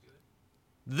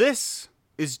This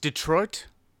is Detroit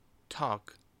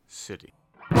Talk City.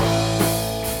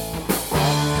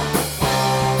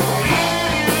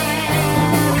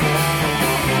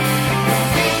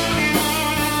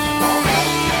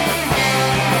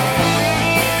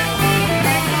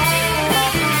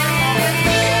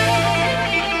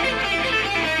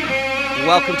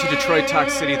 Welcome to Detroit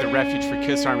Talk City, the refuge for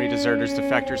KISS Army deserters,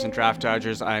 defectors, and draft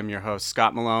dodgers. I am your host,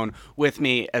 Scott Malone. With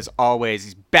me, as always,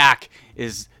 he's back,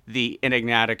 is the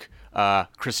enigmatic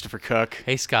Christopher Cook.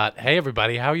 Hey, Scott. Hey,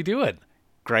 everybody. How you doing?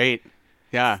 Great.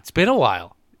 Yeah. It's been a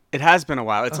while. It has been a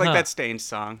while. It's like that Stained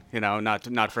song, you know,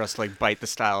 not for us to like bite the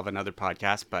style of another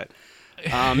podcast, but...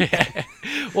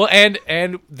 Well,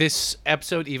 and this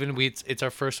episode, it's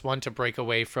our first one to break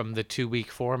away from the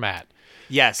 2-week format.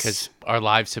 Yes. Because our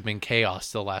lives have been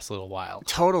chaos the last little while.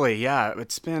 Totally, yeah.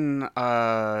 It's been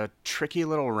a tricky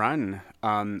little run.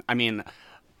 I mean,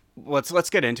 let's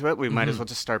get into it. We might as well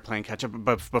just start playing catch up.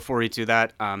 But before we do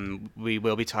that, we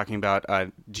will be talking about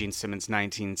Gene Simmons'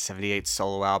 1978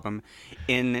 solo album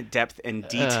in depth and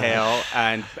detail.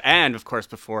 And of course,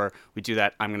 before we do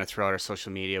that, I'm going to throw out our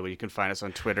social media where you can find us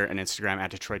on Twitter and Instagram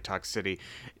at Detroit Talk City,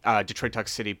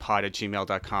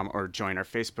 DetroitTalkCityPod@gmail.com, or join our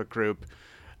Facebook group.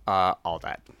 All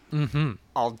that. Mm-hmm.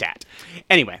 All that.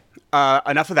 Anyway,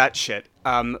 enough of that shit.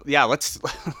 Let's...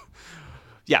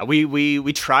 Yeah,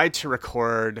 we tried to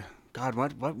record... God,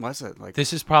 what was it? Like,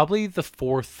 this is probably the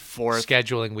fourth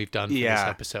scheduling we've done for this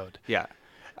episode. Yeah.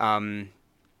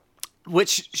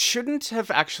 Which shouldn't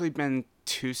have actually been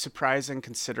too surprising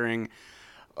considering...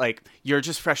 Like, you're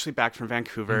just freshly back from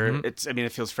Vancouver. Mm-hmm.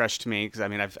 It feels fresh to me because,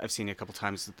 I've seen you a couple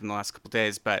times in the last couple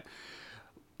days, but...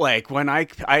 Like, when I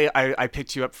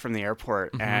picked you up from the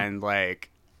airport, and, like,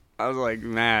 I was like,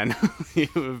 man, you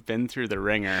have been through the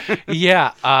ringer.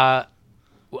 Yeah, I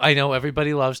know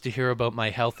everybody loves to hear about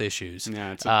my health issues.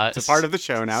 Yeah, it's a part of the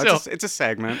show now. It's a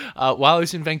segment. While I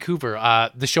was in Vancouver,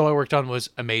 the show I worked on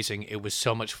was amazing. It was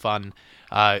so much fun.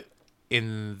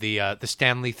 In the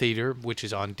Stanley Theatre, which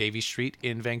is on Davie Street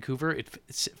in Vancouver. It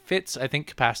fits, I think,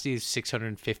 capacity is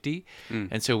 650.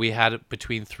 And so we had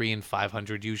between 300 and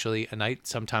 500 usually a night,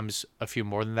 sometimes a few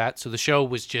more than that. So the show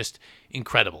was just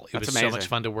incredible. It was amazing. So much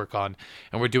fun to work on.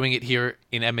 And we're doing it here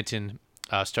in Edmonton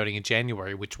starting in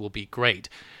January, which will be great.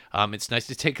 It's nice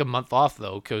to take a month off,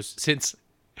 though, because since...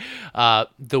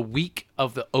 the week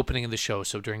of the opening of the show,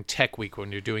 so during Tech Week,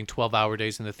 when you're doing 12-hour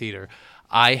days in the theater,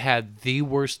 I had the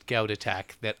worst gout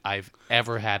attack that I've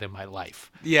ever had in my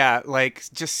life. Yeah, like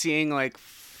just seeing like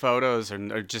photos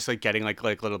or just like getting like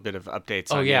little bit of updates.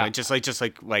 Oh, on yeah, you. just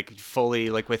fully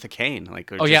like with a cane.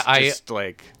 Like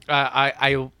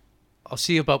I'll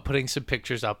see about putting some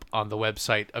pictures up on the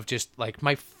website of just like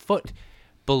my foot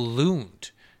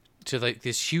ballooned to like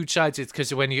this huge size. It's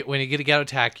because when you get a gout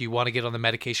attack, you want to get on the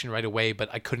medication right away, but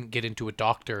I couldn't get into a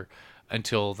doctor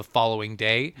until the following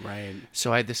day. Right.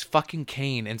 So I had this fucking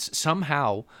cane, and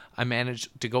somehow I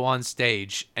managed to go on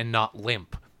stage and not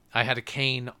limp. I had a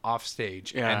cane off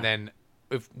stage, and then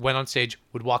went on stage,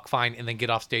 would walk fine, and then get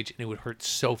off stage, and it would hurt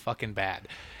so fucking bad.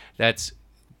 That's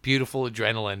beautiful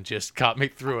adrenaline just got me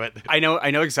through it. I know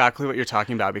exactly what you're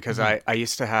talking about because I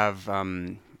used to have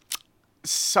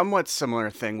somewhat similar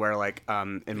thing where like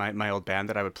in my old band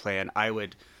that I would play in, I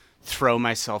would throw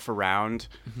myself around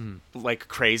like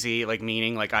crazy, like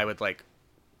meaning like I would like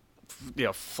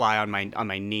fly on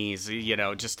my knees,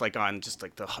 just like on just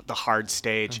like the hard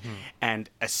stage, and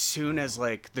as soon as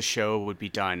like the show would be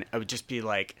done, I would just be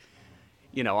like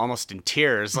almost in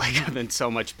tears, like I'm in so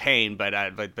much pain,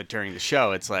 but during the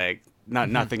show it's like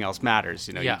nothing else matters,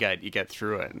 you get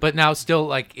through it. But now still,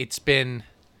 like, it's been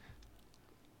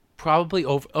probably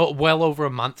well over a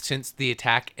month since the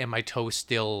attack, and my toe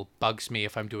still bugs me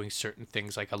if I'm doing certain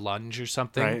things like a lunge or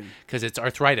something, because it's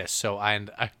arthritis. So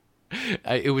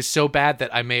it was so bad that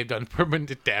I may have done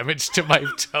permanent damage to my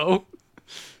toe.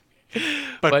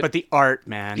 But the art,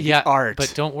 man, yeah, the art.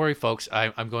 But don't worry, folks.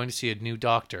 I'm going to see a new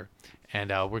doctor,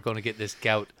 and we're going to get this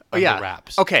gout under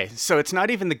wraps. Okay, so it's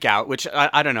not even the gout, which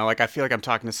I don't know. Like, I feel like I'm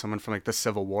talking to someone from like the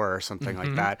Civil War or something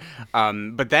like that.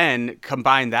 But then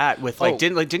combine that with like,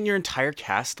 didn't your entire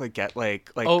cast like get like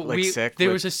sick? There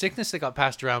was a sickness that got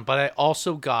passed around, but I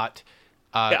also got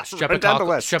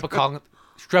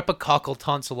streptococcal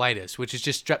tonsillitis, which is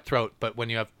just strep throat. But when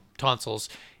you have tonsils,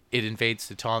 it invades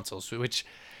the tonsils, which,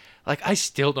 like, I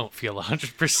still don't feel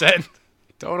 100%.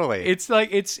 Totally, it's like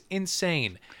it's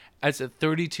insane. As a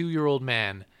 32-year-old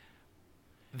man,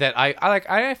 that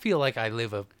I feel like I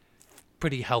live a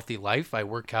pretty healthy life. I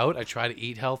work out. I try to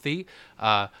eat healthy.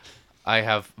 I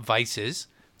have vices,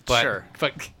 but sure.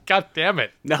 But God damn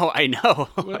it! No, I know.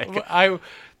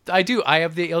 I do. I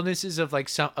have the illnesses of like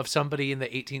somebody in the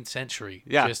 18th century.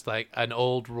 Yeah. Just like an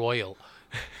old royal.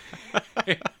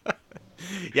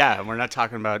 Yeah, and we're not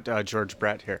talking about George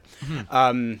Brett here.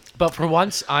 But for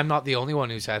once, I'm not the only one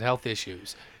who's had health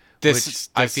issues.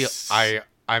 I feel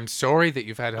I'm sorry that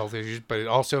you've had health issues, but it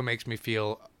also makes me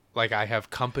feel like I have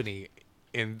company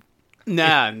in.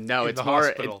 No, in it's the more.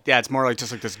 hospital. It's more like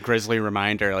just like this grisly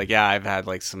reminder. Like, yeah, I've had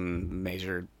like some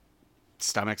major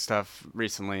stomach stuff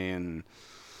recently, and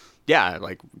yeah,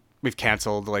 like we've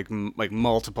canceled like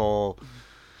multiple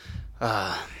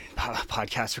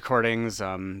podcast recordings.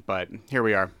 But here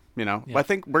we are. You know, I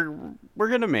think we're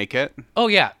gonna make it. Oh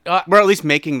yeah, We're at least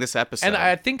making this episode. and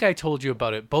I think I told you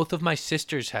about it. Both of my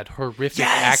sisters had horrific Yes!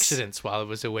 accidents while I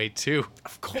was away too.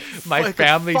 Of course, My like,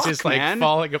 family fuck, just like man.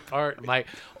 falling apart. My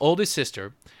oldest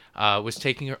sister was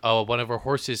taking one of her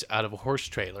horses out of a horse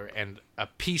trailer, and a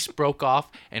piece broke off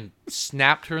and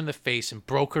snapped her in the face and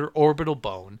broke her orbital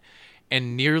bone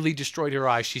and nearly destroyed her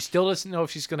eye. She still doesn't know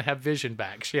if she's going to have vision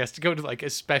back. She has to go to like a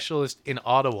specialist in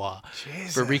Ottawa for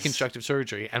Jesus. reconstructive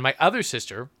surgery. And my other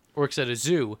sister works at a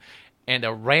zoo, and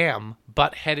a ram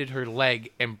butt-headed her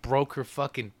leg and broke her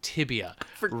fucking tibia.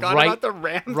 Forgot about the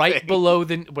ram Right thing. below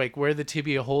the like where the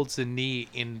tibia holds the knee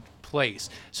in place.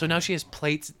 So now she has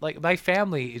plates. Like my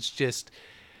family is just,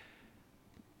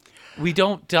 we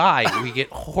don't die. We get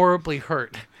horribly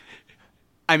hurt.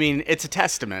 I mean, it's a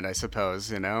testament, I suppose.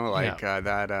 You know, like Yeah.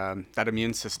 that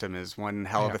immune system is one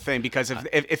hell of a thing. Because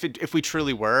if we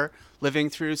truly were living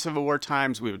through Civil War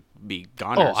times, we would be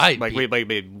goners. We'd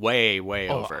be way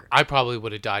over. I probably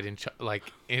would have died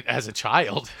as a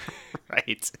child.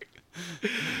 Right.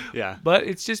 Yeah. But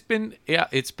it's just been,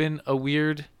 it's been a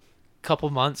weird couple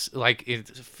months. Like,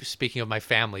 speaking of my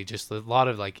family, just a lot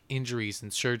of like injuries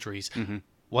and surgeries. Mm-hmm.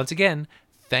 Once again,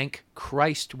 thank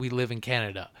Christ we live in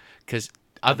Canada, because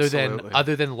Absolutely.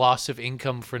 other than loss of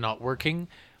income for not working,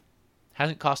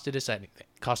 hasn't costed us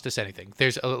anything.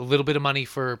 There's a little bit of money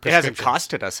for It hasn't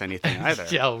prescriptions. costed us anything either.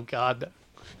 Yeah, oh God,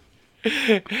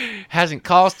 hasn't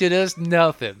costed us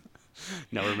nothing.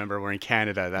 No, remember, we're in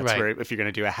Canada. That's Right. where, if you're going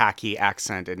to do a hacky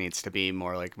accent, it needs to be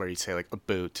more like where you say like a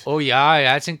boot. Oh yeah, it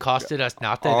hasn't costed us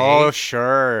nothing. Oh, eh?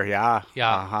 sure. Yeah.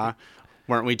 Yeah. Uh-huh.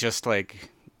 Weren't we just like,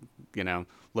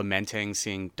 lamenting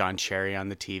seeing Don Cherry on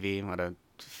the TV? What a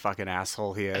fucking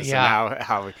asshole he is. Yeah. And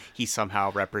how he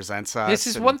somehow represents us. This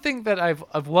is and- one thing that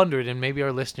I've wondered, and maybe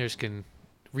our listeners can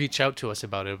reach out to us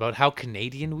about how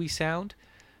Canadian we sound,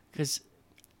 because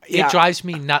Yeah. it drives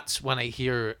me nuts when I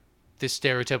hear this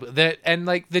stereotype and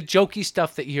like the jokey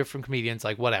stuff that you hear from comedians.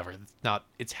 Like whatever,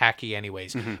 it's hacky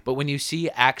anyways. Mm-hmm. But when you see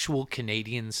actual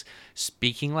Canadians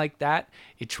speaking like that,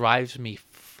 it drives me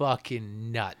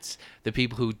fucking nuts. The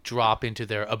people who drop into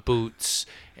their boots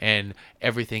and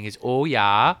everything is oh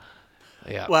yeah.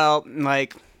 Well,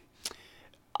 like,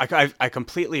 I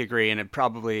completely agree, and it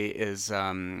probably is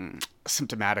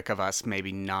symptomatic of us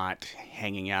maybe not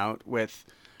hanging out with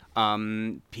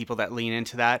people that lean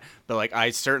into that. But like,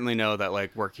 I certainly know that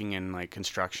like working in like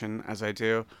construction as I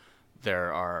do,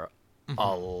 there are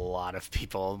a lot of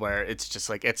people where it's just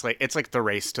like it's like the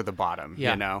race to the bottom.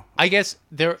 Yeah. You know. I guess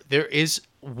there is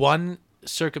one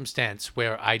circumstance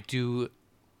where I do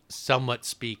somewhat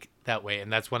speak that way,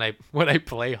 and that's when I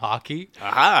play hockey.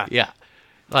 Aha. Yeah.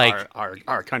 Like,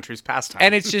 Our country's pastime.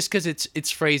 and it's just because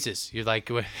it's phrases. You're like,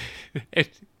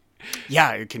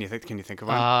 yeah. Can you think of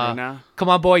one right now? come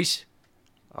on, boys.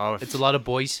 Oh, It's a lot of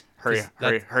boys. hurry 'Cause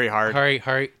that- hard.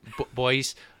 Hurry,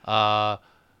 boys.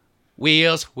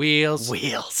 Wheels.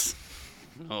 Wheels.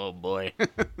 Oh boy.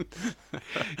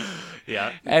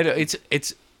 Yeah. And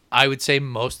it's I would say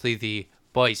mostly the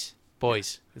boys.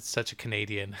 It's such a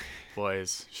Canadian.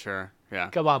 Boys. Sure. Yeah.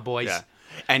 Come on, boys. Yeah.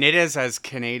 And it is as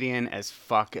Canadian as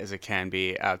fuck as it can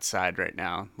be outside right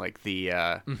now. Like the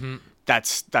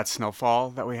that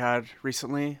snowfall that we had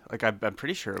recently. Like I'm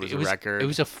pretty sure it was a record It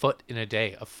was a foot in a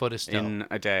day, a foot of snow. in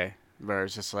a day. Where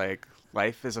it's just like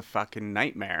life is a fucking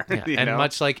nightmare. Yeah, you and know?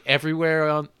 much like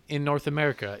everywhere in North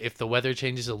America, if the weather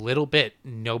changes a little bit,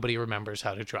 nobody remembers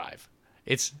how to drive.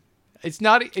 It's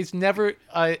never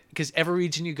because every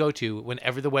region you go to,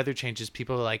 whenever the weather changes,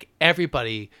 people are like,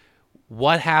 everybody,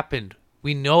 what happened?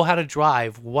 We know how to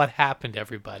drive. What happened,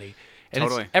 everybody? And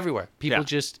Totally. it's everywhere. People Yeah.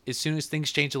 just, as soon as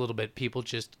things change a little bit, people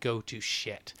just go to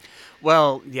shit.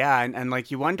 Well, yeah, and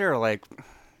like you wonder like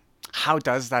how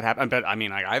does that happen? But I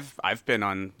mean, like I've been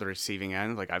on the receiving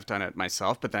end, like I've done it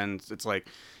myself. But then it's like,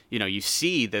 you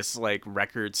see this like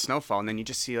record snowfall, and then you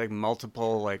just see like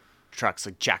multiple like trucks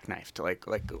like jackknifed, like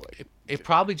It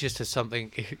probably just has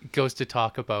something, it goes to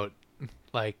talk about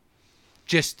like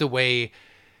just the way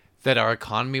that our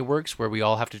economy works, where we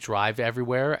all have to drive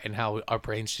everywhere, and how our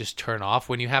brains just turn off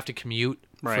when you have to commute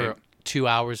Right. for 2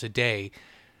 hours a day.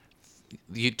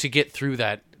 To get through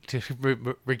that,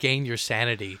 to regain your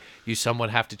sanity, you somewhat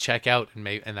have to check out,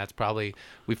 and that's probably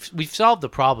we've solved the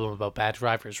problem about bad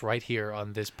drivers right here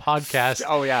on this podcast.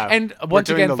 Oh, yeah. And We're once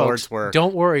doing again, the folks, Lord's work.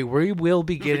 don't worry, we will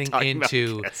be getting talking about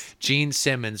into Kiss. Gene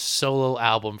Simmons' solo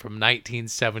album from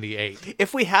 1978.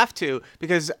 If we have to,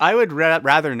 because I would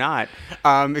rather not,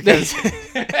 because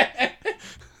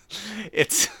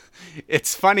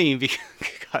it's funny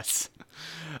because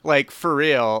like for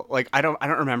real, like I don't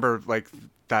remember like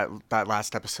that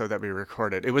last episode that we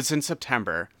recorded. It was in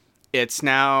September. It's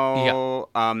now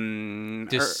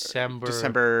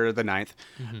December the 9th.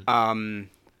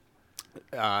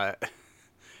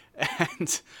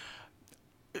 And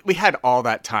we had all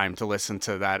that time to listen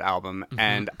to that album,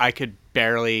 and I could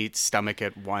barely stomach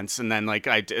it once. And then like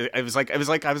it was like I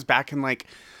was back in like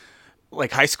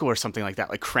high school or something like that,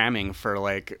 like cramming for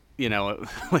like, you know,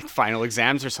 like final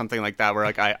exams or something like that, where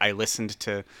like I listened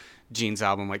to Gene's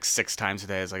album like 6 times a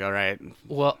day. I was like, all right,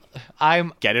 Well,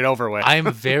 get it over with.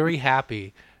 I'm very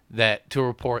happy to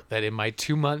report that in my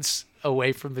 2 months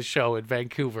away from the show in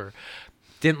Vancouver,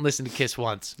 didn't listen to Kiss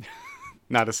once.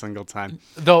 Not a single time.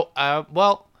 Though,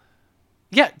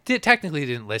 technically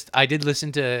didn't listen. I did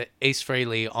listen to Ace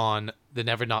Frehley on the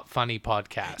Never Not Funny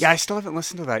podcast. Yeah, I still haven't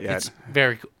listened to that yet. It's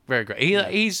very, very great.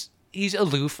 He's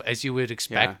aloof, as you would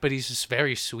expect, Yeah. but he's this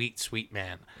very sweet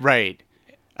man. Right.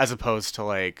 As opposed to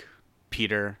like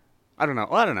Peter. I don't know.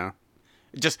 Well, I don't know.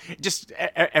 Just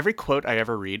every quote I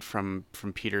ever read from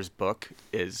Peter's book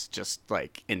is just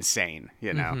like insane,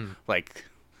 you know? Like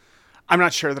I'm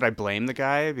not sure that I blame the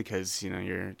guy, because, you know,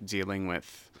 you're dealing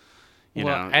with, you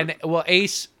know.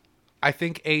 Ace, I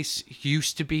think Ace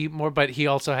used to be more, but he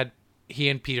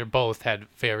and Peter both had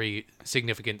very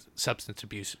significant substance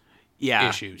abuse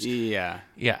issues. Yeah.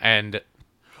 Yeah, and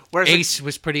Whereas Ace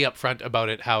was pretty upfront about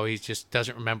it, how he just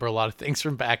doesn't remember a lot of things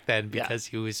from back then because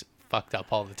he was fucked up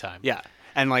all the time. Yeah.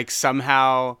 And like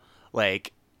somehow,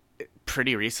 like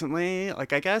pretty recently,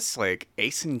 like I guess like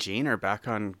Ace and Gene are back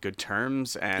on good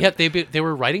terms, and they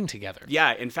were writing together.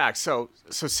 Yeah, in fact, so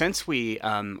since we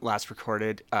last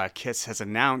recorded, Kiss has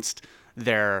announced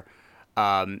their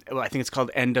I think it's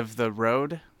called End of the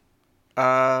Road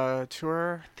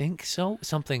tour. I think so. It's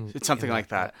something like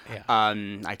that. Yeah.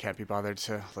 I can't be bothered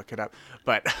to look it up,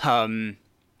 but I'm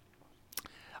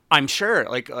sure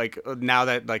like now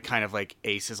that like kind of like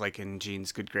Ace is like in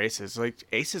Gene's good graces, like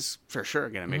Ace is for sure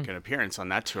gonna make an appearance on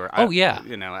that tour.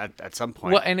 You know, at some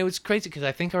point. Well, and it was crazy because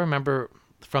I think I remember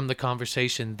from the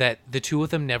conversation that the two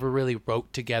of them never really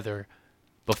wrote together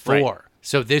before. Right.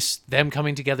 So them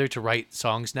coming together to write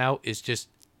songs now is just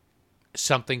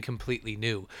something completely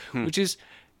new, which is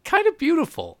kind of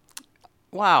beautiful.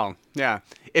 Wow. Yeah.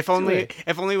 If only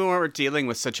we weren't dealing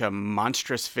with such a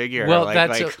monstrous figure. Well,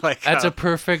 like, that's a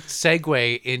perfect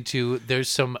segue into there's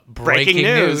some breaking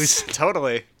news.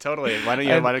 Totally. Why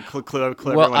don't you clue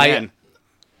Well, everyone in?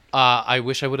 I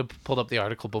wish I would have pulled up the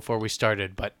article before we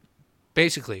started, but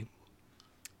basically,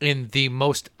 in the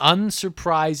most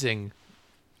unsurprising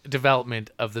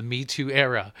development of the Me Too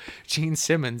era, Gene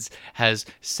Simmons has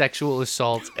sexual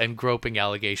assault and groping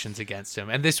allegations against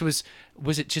him. And this was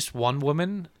it just one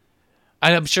woman?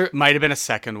 And I'm sure Might have been a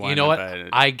second one. you know what? But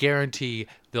I guarantee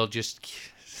they'll just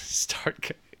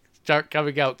start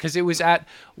coming out, because it was at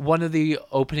one of the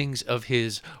openings of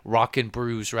his Rock and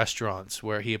Brews restaurants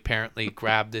where he apparently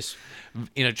grabbed this,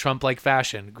 in a Trump-like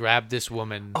fashion, grabbed this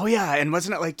woman. Oh yeah, and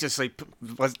wasn't it like just like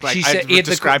was like She I said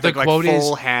described the like quote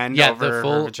full is, hand yeah, over the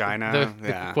full, her vagina?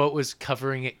 The quote was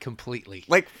covering it completely.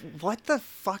 Like what the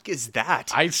fuck is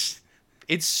that?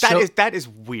 That is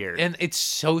weird. and it's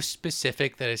so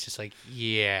specific that it's just like,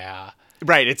 yeah.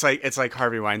 Right, it's like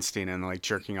Harvey Weinstein and like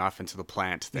jerking off into the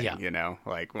plant thing, Yeah. you know,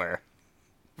 like where,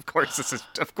 of course this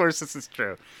is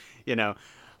true, you know,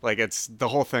 like it's the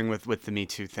whole thing with the Me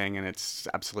Too thing, and it's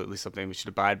absolutely something we should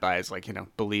abide by. Is like, you know,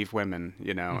 believe women,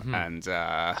 you know, and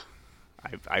I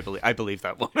believe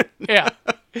that woman. Yeah.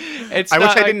 I wish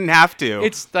I didn't have to.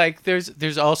 It's like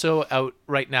there's also out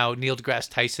right now, Neil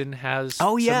deGrasse Tyson has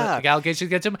Oh, yeah. some allegations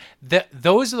against him.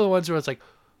 Those are the ones where it's like,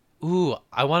 ooh,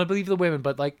 I want to believe the women,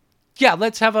 but like, yeah,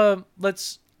 let's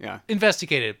Yeah.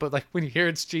 investigate it. But like when you hear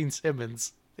it's Gene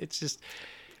Simmons, it's just,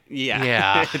 Yeah.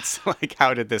 Yeah. It's like,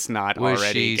 how did this not was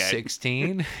already she get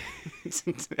 16?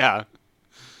 Yeah.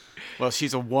 Well,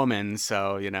 she's a woman,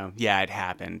 so, you know, yeah, it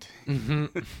happened.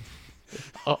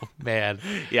 Oh man.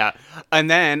 Yeah. And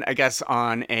then I guess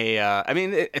on a I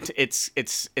mean it's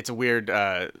a weird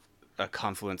a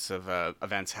confluence of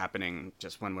events happening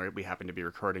just when we happen to be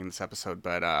recording this episode.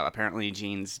 But apparently,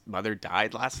 Gene's mother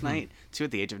died last night too,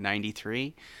 at the age of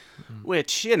 93,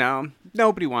 which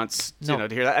nobody wants to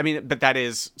hear that. I mean, but that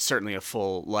is certainly a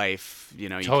full life.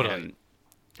 Totally.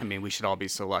 We should all be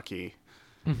so lucky.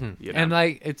 And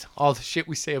it's all the shit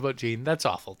we say about Gene. That's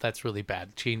awful. That's really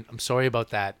bad. Gene, I'm sorry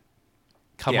about that.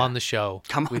 Come on the show.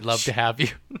 We'd love to have you.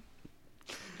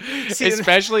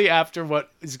 Especially after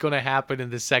what is going to happen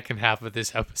in the second half of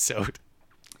this episode.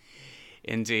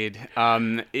 Indeed.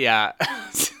 Yeah.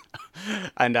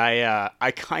 And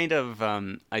I kind of,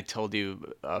 I told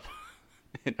you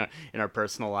in our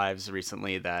personal lives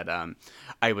recently that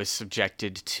I was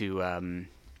subjected to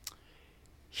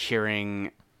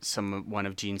hearing one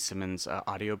of Gene Simmons'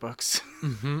 audiobooks,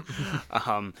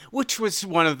 which was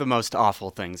one of the most awful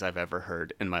things I've ever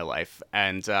heard in my life.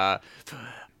 And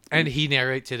he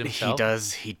narrates it himself.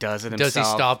 He does it himself. Does he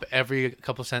stop every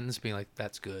couple sentences being like,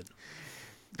 "That's good"?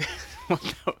 Well,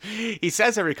 no. He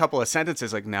says every couple of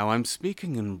sentences, like, "Now I'm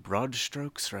speaking in broad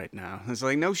strokes right now." It's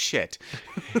like, no shit.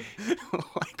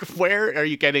 Like, where are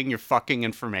you getting your fucking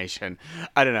information?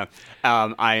 I don't know.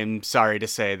 I'm sorry to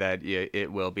say that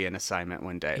it will be an assignment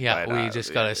one day. Yeah, but, we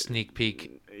just got a sneak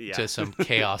peek to some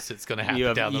chaos that's going to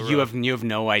happen down the road. You have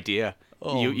no idea.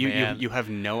 Oh, man. You have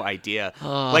no idea.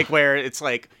 Like, where it's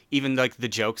like, even like the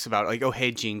jokes about like, "Oh,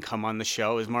 hey, Gene, come on the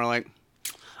show," is more like,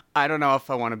 I don't know if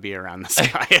I want to be around this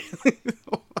guy.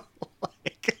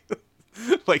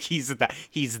 like he's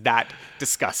that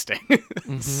disgusting.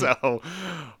 So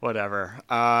whatever.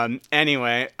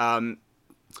 Anyway,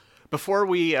 before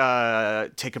we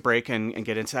take a break and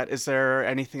get into that, is there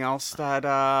anything else that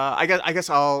I guess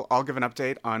I'll give an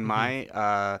update on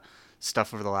my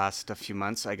stuff over the last few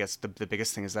months. I guess the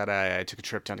biggest thing is that I took a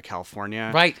trip down to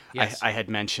California. Right. Yes. I had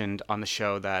mentioned on the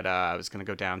show that I was going to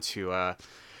go down to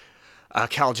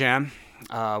Cal Jam,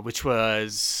 which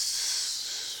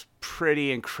was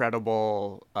pretty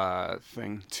incredible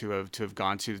thing to have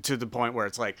gone to the point where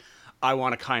it's like, I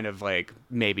want to kind of like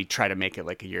maybe try to make it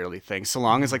like a yearly thing, so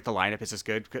long as like the lineup is as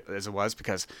good as it was,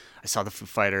 because I saw the Foo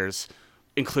Fighters,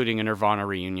 including a Nirvana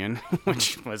reunion,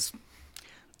 which was,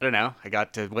 I don't know, I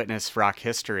got to witness rock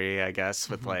history, I guess,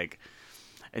 with like,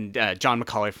 and John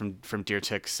McCauley from Deer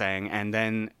Tick sang, and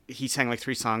then he sang like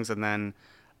 3 songs, and then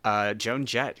Joan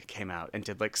Jett came out and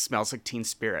did like "Smells Like Teen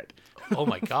Spirit." Oh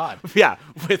my god. Yeah,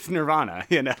 with Nirvana,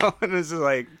 and it was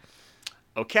like,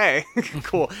 okay,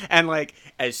 cool. And like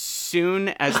as soon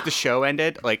as the show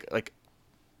ended, like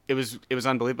it was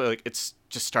unbelievable. Like it's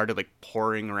just started like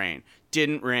pouring rain.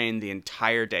 Didn't rain the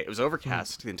entire day. It was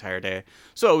overcast the entire day,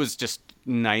 so it was just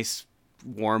nice,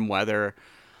 warm weather.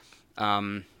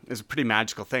 It was a pretty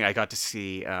magical thing. I got to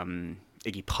see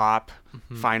Iggy Pop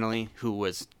finally, who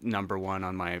was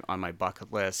 #1 on my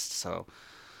bucket list. So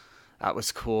that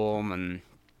was cool. And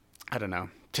I don't know,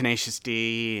 Tenacious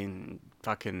D and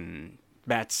fucking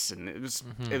Mets, and it was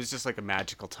just like a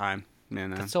magical time.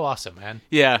 That's so awesome, man.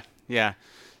 Yeah.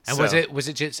 And so, was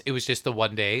it just the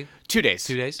one day? 2 days.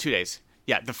 2 days? 2 days.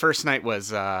 Yeah, the first night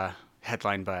was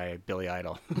headlined by Billy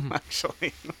Idol,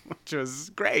 actually, which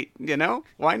was great.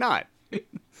 Why not?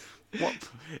 Well,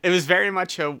 it was very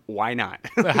much a why not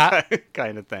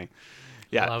kind of thing.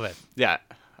 Yeah, love it. Yeah,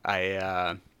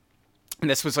 and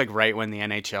this was like right when the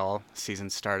NHL season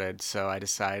started, so I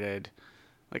decided,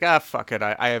 like, fuck it.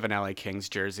 I have an LA Kings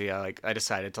jersey. I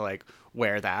decided to like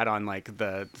wear that on like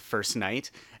the first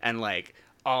night, and like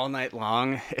all night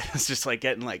long, it was just like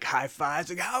getting like high fives,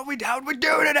 like, how are we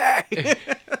doing today?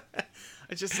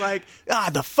 It's just like,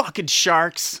 the fucking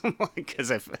Sharks, because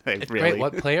I really. Great.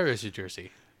 What player is your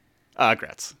jersey?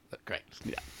 Gretz. Great.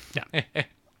 Yeah.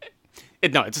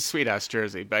 It's a sweet ass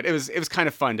jersey, but it was kind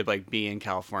of fun to like be in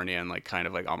California and like kind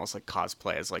of like almost like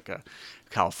cosplay as like a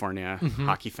California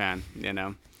hockey fan,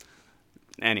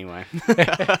 Anyway.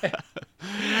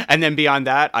 And then beyond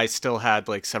that, I still had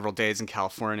like several days in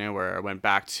California where I went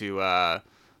back to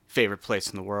favorite place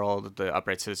in the world, the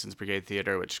Upright Citizens Brigade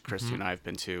Theater, which Christy and I have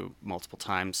been to multiple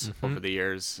times over the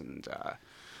years, and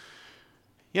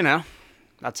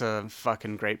that's a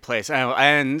fucking great place.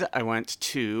 And I went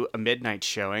to a midnight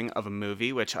showing of a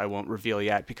movie, which I won't reveal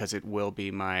yet because it will be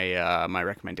my my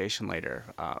recommendation later.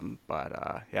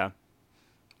 But yeah,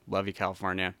 love you,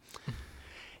 California.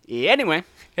 Anyway,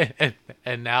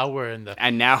 and now we're in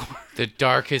the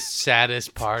darkest,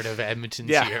 saddest part of Edmonton's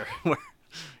year.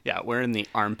 We're in the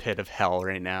armpit of hell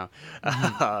right now.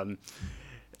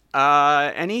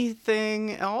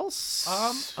 Anything else?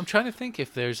 I'm trying to think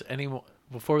if there's any more.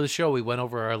 before the show, we went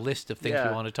over our list of things Yeah.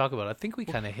 we want to talk about. I think we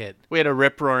kind of hit We had a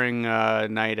rip-roaring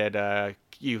night at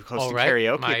you hosted right.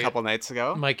 karaoke a couple nights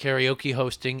ago. my karaoke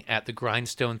hosting at the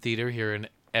Grindstone Theater here in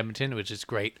Edmonton, which is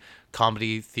great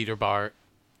comedy theater bar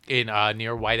in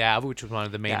near White Ave, which was one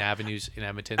of the main Yeah. avenues in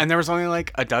Edmonton. And there was only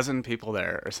like a dozen people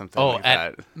there or something like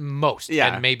at that. most,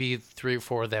 Yeah. and maybe 3 or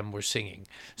 4 of them were singing.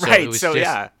 So Right. it was So just-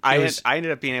 yeah, it I was-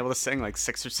 ended up being able to sing like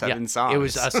 6 or 7 songs. It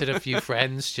was us and a few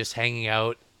friends just hanging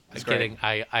out. That's Getting,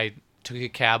 I took a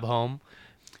cab home,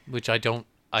 which I don't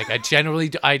like. I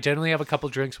generally have a couple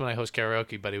drinks when I host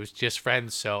karaoke, but it was just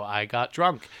friends, so I got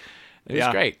drunk. It was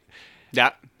Yeah. great.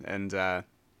 Yeah, and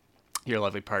your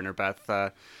lovely partner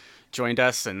Beth joined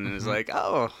us and was like,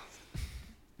 "Oh,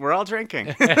 we're all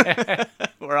drinking.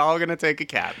 We're all gonna take a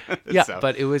cab." Yeah, So,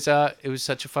 but it was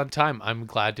such a fun time. I'm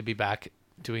glad to be back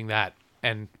doing that,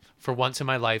 and for once in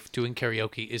my life, doing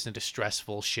karaoke isn't a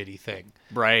stressful, shitty thing,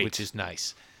 right, which is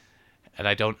nice. And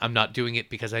I'm not doing it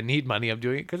because I need money. I'm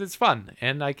doing it because it's fun,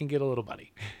 and I can get a little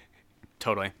money.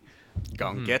 totally go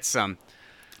Mm-hmm. and get some.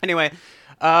 Anyway,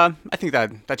 I think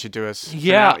that should do us. for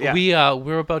Yeah, now. Yeah,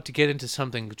 we're about to get into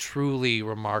something truly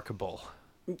remarkable.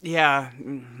 yeah,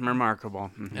 remarkable.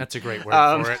 Mhm. That's a great word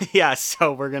for it. Yeah,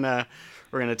 so we're gonna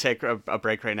take a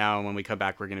break right now, and when we come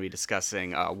back, we're gonna be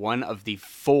discussing one of the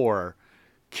 4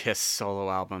 Kiss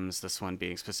solo albums. This one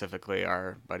being specifically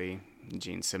our buddy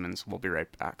Gene Simmons. We'll be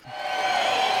right back.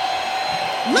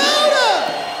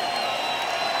 Louder!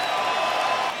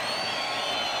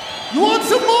 You want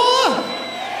some more?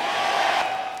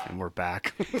 And we're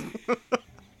back.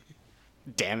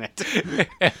 Damn it.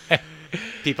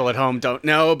 People at home don't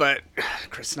know, but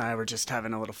Chris and I were just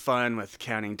having a little fun with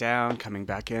counting down, coming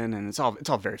back in, and it's all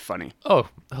very funny. Oh,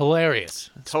 hilarious!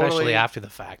 Totally. Especially after the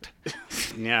fact.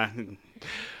 Yeah.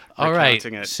 All right,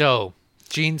 Recounting it. so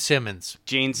Gene Simmons,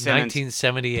 Gene Simmons.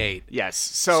 1978 Yes.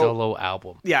 So solo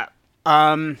album. yeah.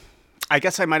 I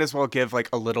guess I might as well give like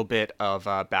a little bit of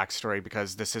backstory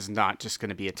because this is not just going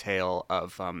to be a tale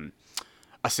of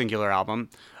a singular album.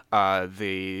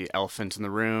 The elephant in the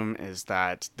room is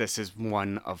that this is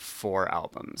one of 4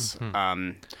 albums.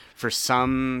 For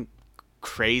some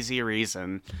crazy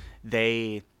reason,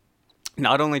 they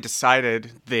not only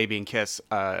decided, they being Kiss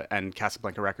and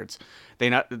Casablanca Records,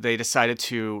 they decided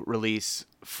to release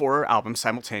 4 albums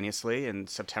simultaneously in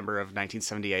September of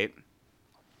 1978,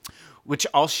 which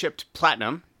all shipped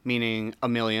platinum, meaning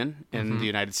 1 million in the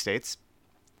United States.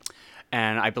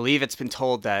 And I believe it's been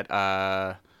told that,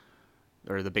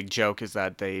 or the big joke is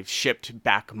that they've shipped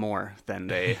back more than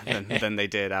they than they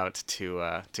did out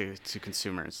to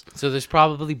consumers. So there's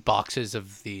probably boxes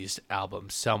of these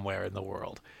albums somewhere in the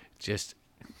world. Just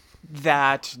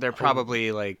That they're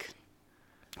probably like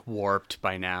warped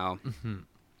by now.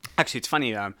 Actually, it's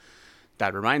funny.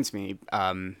 That reminds me.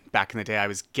 Back in the day, I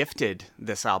was gifted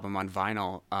this album on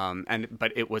vinyl,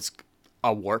 but it was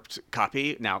a warped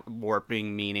copy. Now,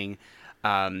 warping meaning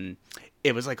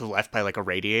it was like left by like a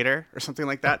radiator or something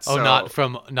like that. oh, So, not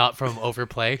from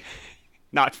overplay.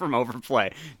 not from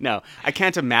overplay. No, I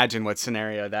can't imagine what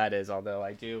scenario that is. Although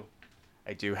I do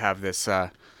have this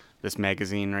this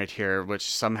magazine right here,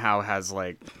 which somehow has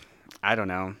like, I don't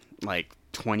know, like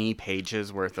 20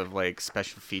 pages worth of like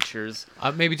special features.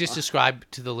 Maybe just describe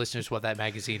to the listeners what that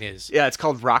magazine is. Yeah, it's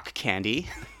called Rock Candy.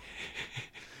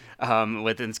 And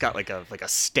it's got like a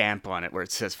stamp on it where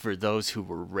it says "For those who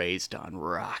were raised on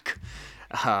rock."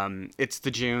 It's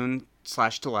the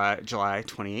June/July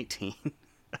 2018.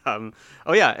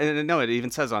 Oh yeah, and no, it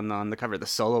even says on the cover, the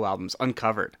solo albums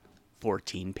uncovered,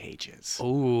 14 pages.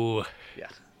 Ooh. Yeah.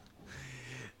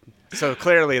 So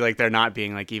clearly, like, they're not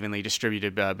being like evenly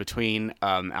distributed between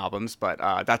albums, but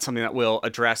that's something that we'll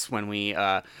address when we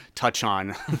touch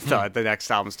on the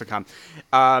next albums to come.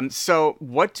 So,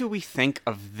 what do we think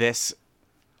of this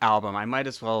album? I might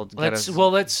as well get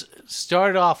Let's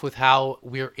start off with how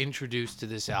we're introduced to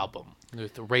this album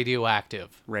with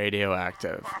Radioactive.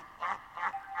 Radioactive.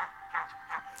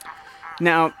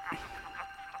 Now,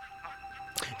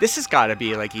 this has got to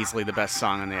be like easily the best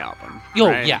song on the album. Oh,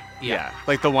 right? yeah.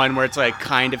 Like the one where it's like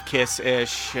kind of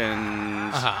Kiss-ish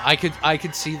and I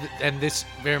could see that, and this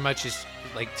very much is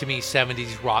like, to me,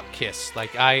 70s rock Kiss.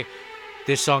 Like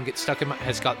this song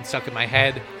has gotten stuck in my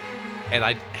head, and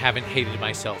I haven't hated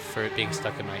myself for it being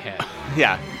stuck in my head.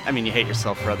 yeah. I mean, you hate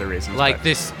yourself for other reasons. Like but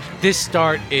this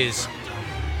start is,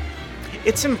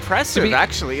 it's impressive. to me,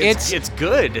 Actually, it's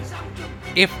good.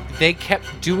 if they kept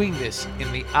doing this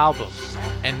in the album,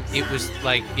 and it was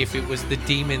like, if it was the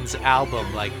Demons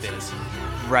album like this,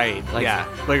 Right. Like- yeah.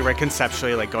 Like right,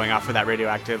 conceptually, like going off of that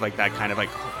Radioactive, like that kind of like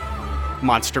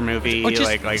monster movie, or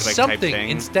just like something type thing.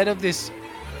 instead of this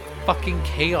fucking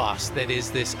chaos that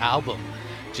is this album.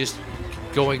 Just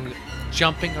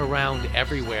jumping around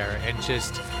everywhere and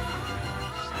just...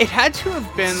 It had to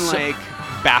have been So- like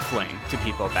baffling to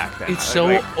people back then. It's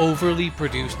so overly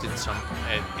produced in so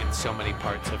many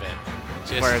parts of it.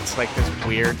 Just, where it's like this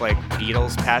weird like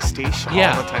Beatles pastiche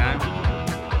Yeah. all the time.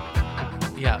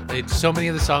 yeah, so many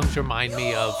of the songs remind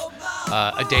me of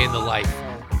A Day in the Life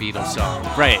Beatles song.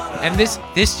 Right. And this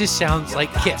just sounds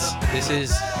like Kiss. This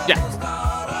is... Yeah.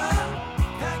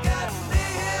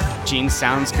 Gene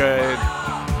sounds good.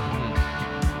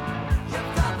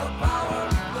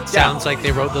 Sounds like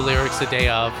they wrote the lyrics the day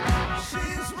of.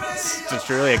 It's just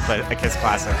really a Kiss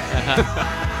classic.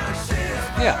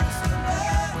 Yeah.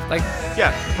 Like,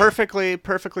 Yeah, perfectly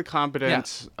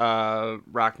competent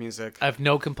rock music. I have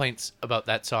no complaints about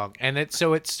that song. And it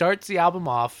starts the album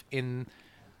off in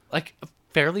like a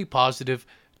fairly positive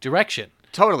direction.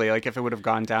 Totally. Like if it would have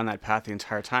gone down that path the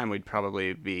entire time, we'd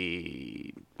probably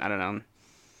be, I don't know,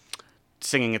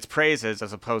 singing its praises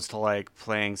as opposed to like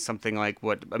playing something like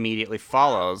what immediately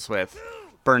follows with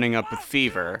Burning Up with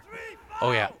Fever,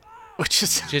 Oh yeah. which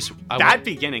is Just that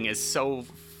beginning is so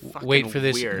fucking wait for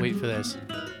this. weird. Wait for this.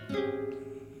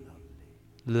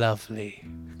 Lovely.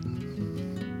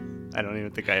 I don't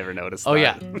even think I ever noticed Oh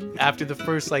that. yeah. After the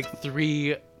first like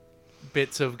 3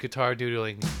 bits of guitar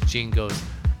doodling, Gene goes,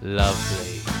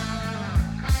 lovely.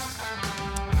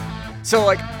 So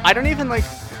like I don't even like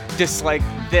dislike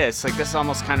this. Like this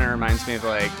almost kind of reminds me of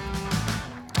like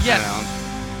I don't know,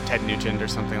 Ted Nugent or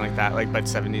something like that. Like but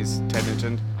 70s Ted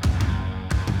Nugent.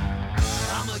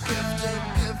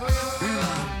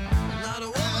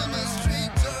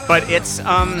 But it's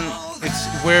It's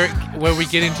where we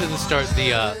get into the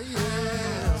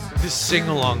sing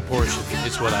along portion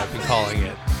is what I've been calling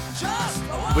it.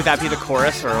 would that be the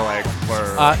chorus or like or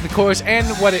The chorus and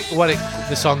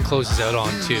the song closes out on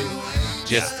too,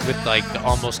 just with like the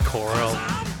almost choral.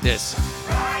 This.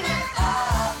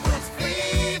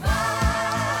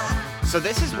 So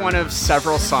this is one of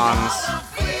several songs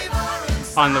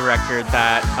on the record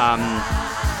that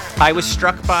I was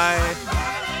struck by.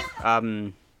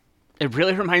 It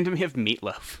really reminded me of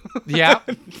Meatloaf. Yeah,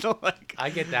 Like, I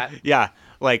get that. yeah,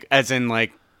 like as in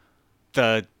like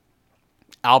the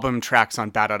album tracks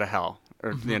on Bat Out of Hell,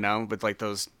 or you know, with like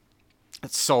those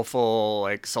soulful,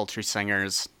 like sultry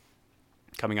singers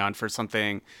coming on for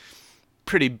something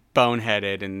pretty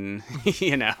boneheaded and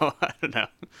you know, I don't know,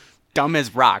 dumb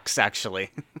as rocks actually.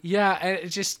 Yeah, and it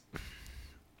just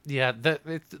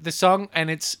the song, and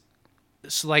it's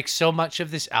like so much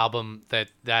of this album that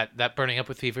Burning Up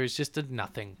with Fever is just a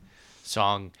nothing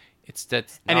song. It's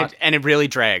that And it really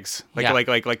drags. Like Yeah.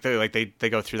 they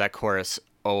go through that chorus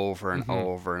over and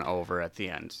over and over at the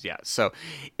end. Yeah. So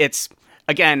it's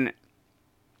again,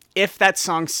 if that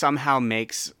song somehow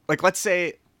makes like let's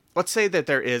say that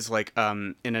there is like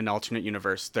in an alternate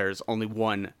universe there's only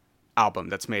one album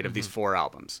that's made of these 4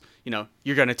 albums. You know,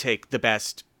 you're gonna take the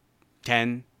best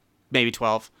 10, maybe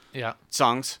 12 yeah.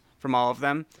 songs from all of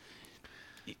them.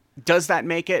 Does that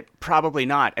make it? Probably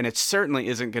not. And it certainly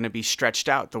isn't going to be stretched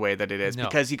out the way that it is No.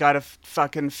 because you got to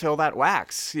fucking fill that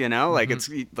wax, you know? Like it's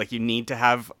like you need to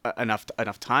have enough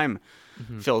time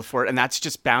filled for it. And that's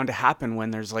just bound to happen when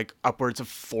there's like upwards of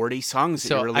 40 songs that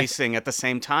So you're releasing at the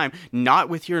same time, not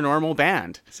with your normal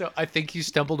band. So I think you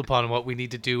stumbled upon what we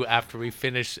need to do after we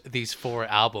finish these 4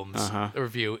 albums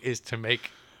review is to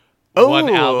make one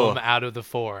Ooh. album out of the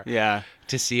 4. Yeah.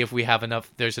 To see if we have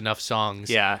enough. There's enough songs.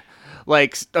 Yeah.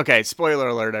 Like, okay, spoiler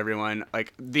alert, everyone.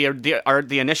 Like the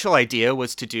initial idea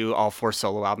was to do all 4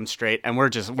 solo albums straight, and we're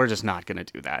just not gonna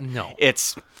do that. No.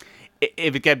 It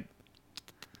would get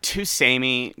too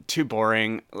samey, too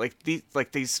boring. Like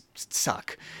these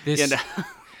suck. This You know?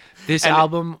 this And-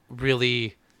 album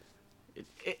really.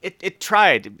 It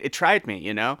tried me,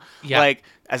 you know. Yeah. Like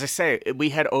as I say, we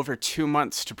had over 2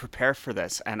 months to prepare for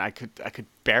this, and I could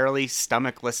barely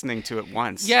stomach listening to it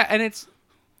once. Yeah, and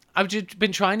I've just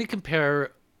been trying to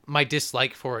compare my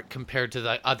dislike for it compared to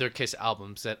the other Kiss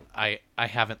albums that I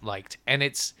haven't liked, and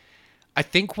I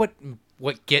think what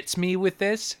gets me with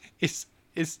this is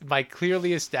my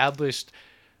clearly established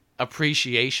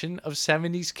appreciation of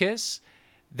 70s Kiss,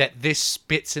 that this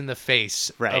spits in the face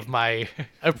Right. of my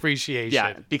appreciation.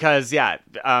 Yeah, because I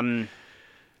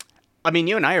mean,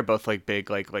 you and I are both like big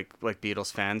like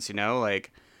Beatles fans, you know,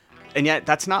 like, and yet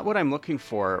that's not what I'm looking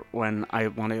for when I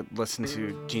want to listen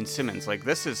to Gene Simmons. Like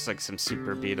this is like some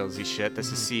super Beatlesy shit.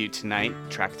 This is "See You Tonight,"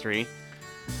 track 3.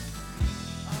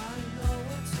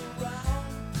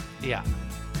 Yeah.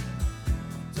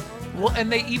 Well,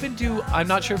 and they even do, I'm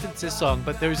not sure if it's this song,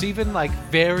 but there's even like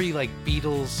very like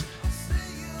Beatles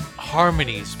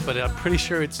harmonies, but I'm pretty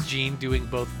sure it's Gene doing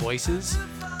both voices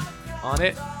on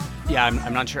it. Yeah,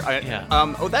 I'm not sure. Yeah.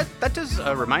 That does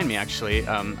remind me, actually,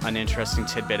 an interesting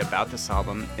tidbit about this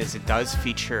album is it does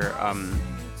feature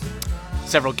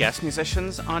several guest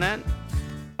musicians on it.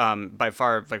 By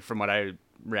far, like from what I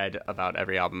read about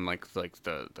every album, like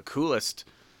the coolest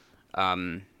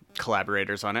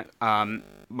collaborators on it.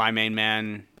 My main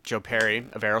man, Joe Perry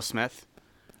of Aerosmith.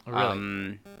 Oh,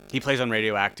 really? He plays on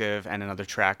Radioactive and another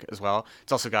track as well.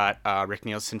 It's also got Rick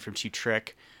Nielsen from Cheap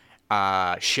Trick.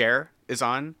 Cher is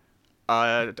on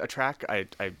a track.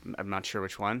 I'm not sure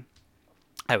which one.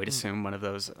 I would assume one of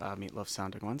those Meatloaf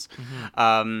sounding ones.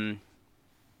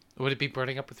 Mm-hmm. Would it be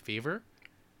Burning Up with Fever?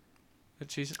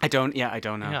 I don't know. Yeah,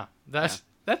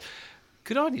 that.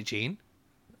 Good on you, Gene.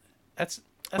 That's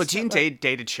well, Gene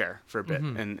dated Cher for a bit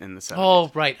in the 70s.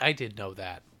 Oh, right. I did know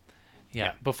that.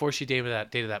 Yeah. Before she dated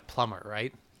that plumber,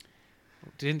 right?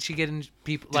 Didn't she get in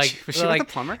people was she with a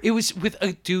plumber? It was with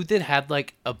a dude that had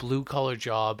like a blue collar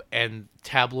job, and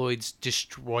tabloids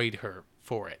destroyed her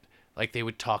for it. Like they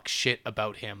would talk shit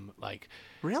about him. Like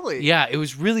really? Yeah, it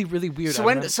was really really weird. So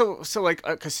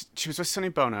because she was with Sonny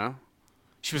Bono,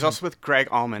 she was also with Greg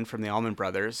Allman from the Allman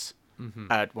Brothers.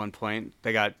 At one point,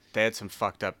 they had some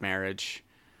fucked up marriage.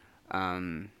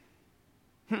 I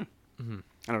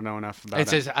don't know enough about it. It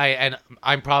says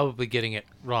I'm probably getting it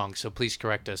wrong, so please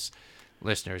correct us,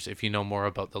 listeners, if you know more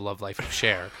about the love life of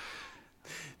Cher.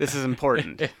 This is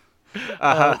important.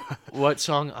 What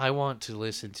song I want to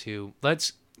listen to?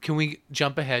 Can we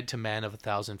jump ahead to Man of a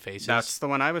Thousand Faces? That's the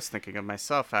one I was thinking of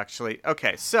myself, actually.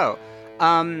 Okay, so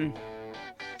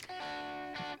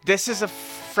this is a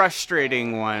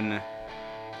frustrating one.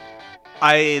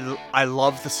 I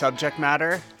love the subject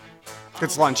matter.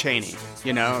 It's Lon Chaney,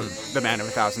 the Man of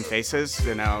a Thousand Faces,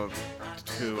 who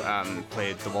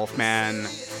played the Wolfman.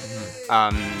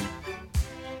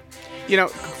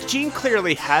 Gene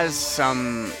clearly has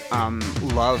some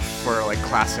love for like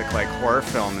classic like horror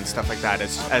film and stuff like that,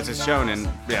 as is shown in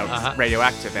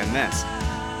Radioactive and this.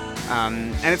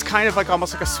 And it's kind of like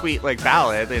almost like a sweet like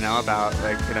ballad,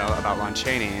 about Lon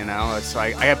Chaney. It's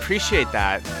like I appreciate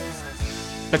that,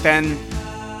 but then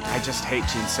I just hate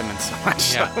Gene Simmons so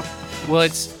much. Yeah. So. Well,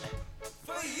 it's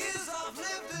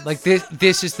like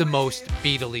this is the most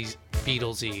Beatlesy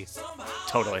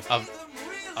Totally. of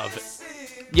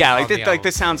Yeah, on the album.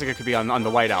 this sounds like it could be on the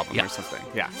White Album Yeah. or something.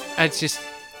 Yeah. It's just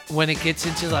when it gets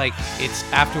into like it's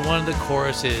after one of the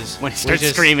choruses When he we're starts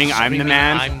just screaming, "I'm the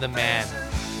man." I'm the man.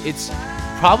 It's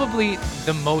probably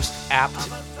the most apt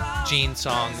Gene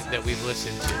song that we've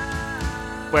listened to.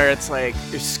 Where it's like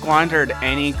you squandered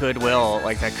any goodwill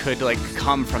like that could like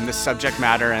come from this subject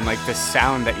matter and like this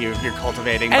sound that you're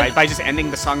cultivating by just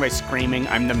ending the song by screaming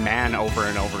 "I'm the man" over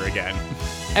and over again.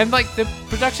 And like the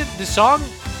production, the song,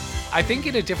 I think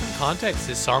in a different context,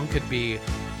 this song could be.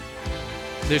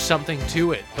 There's something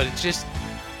to it, but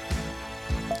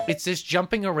it's this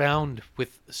jumping around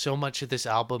with so much of this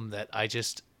album that I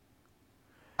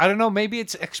don't know. Maybe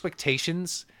it's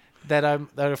expectations that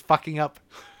are fucking up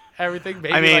everything.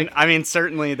 Maybe I mean,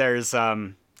 certainly there's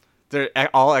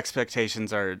all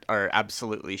expectations are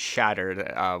absolutely shattered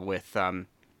with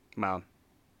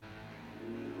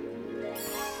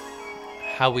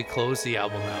how we close the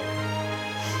album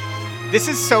out. This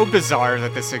is so bizarre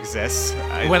that this exists.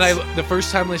 The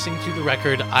first time listening to the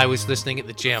record, I was listening at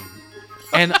the gym.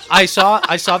 And I saw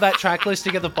that track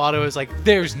listing at the bottom. I was like,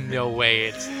 "There's no way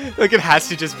it's like it has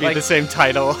to just be like- the same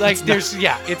title." like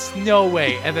it's no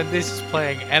way." And then this is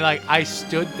playing, and like I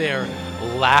stood there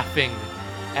laughing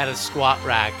at a squat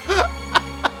rack.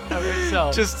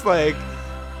 So just like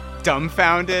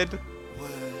dumbfounded.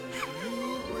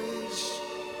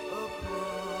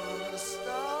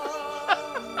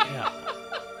 yeah,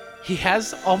 he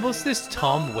has almost this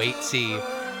Tom Waitsy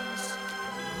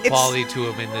quality to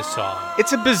him in this song.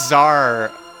 It's a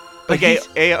bizarre, But like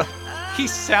he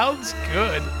sounds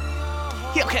good.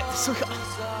 okay, so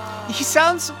he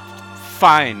sounds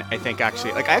fine. I think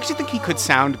actually, like I actually think he could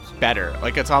sound better.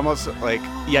 Like it's almost like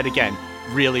yet again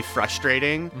really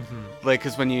frustrating. Like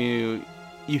because when you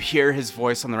hear his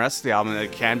voice on the rest of the album,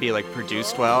 it can be like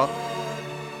produced well.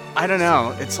 I don't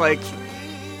know. It's like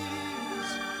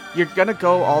you're gonna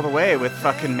go all the way with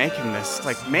fucking making this.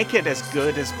 Like make it as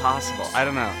good as possible. I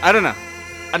don't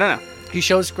know. He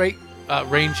shows great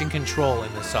range and control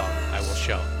in this song. I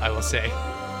will say.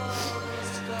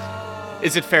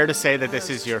 Is it fair to say that this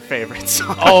is your favorite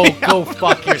song? Oh, go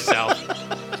fuck yourself.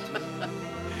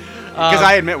 Because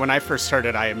I admit, when I first heard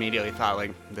it, I immediately thought,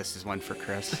 like, this is one for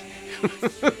Chris.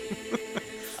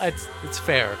 It's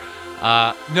fair.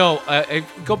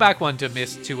 Go back one to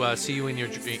See You in Your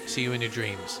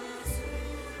Dreams.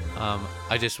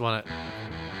 I just want to.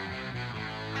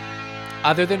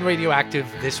 Other than Radioactive,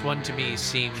 this one to me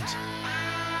seemed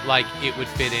like it would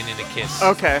fit in a Kiss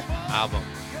Okay. album.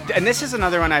 And this is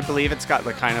another one, I believe it's got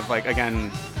like kind of like,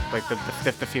 again, like the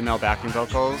female backing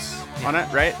vocals on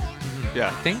it, right? Yeah.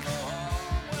 I think.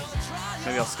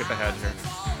 Maybe I'll skip ahead here.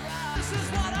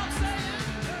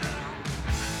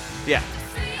 Yeah.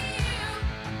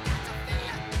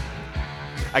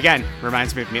 Again,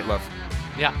 reminds me of Meatloaf.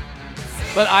 Yeah.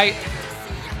 But I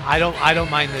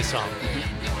don't mind this song.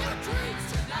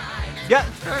 Yeah.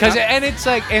 Because and it's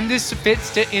like, and this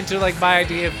fits into like my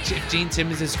idea of Gene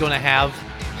Simmons is going to have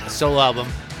a solo album.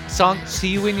 Song "See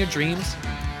You in Your Dreams"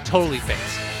 totally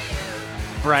fits.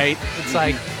 Right. It's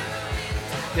like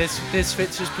this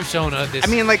fits his persona. This I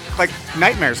mean, like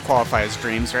nightmares qualify as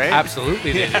dreams, right?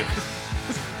 absolutely they do.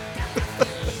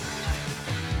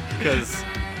 Because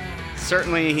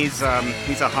certainly he's a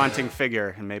haunting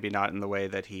figure, and maybe not in the way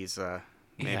that he's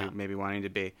maybe wanting to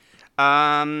be.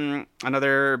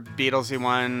 Another Beatlesy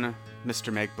one,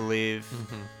 Mr. Make Believe.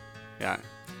 Mm-hmm. Yeah,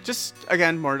 just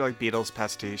again more like Beatles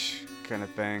pastiche kind of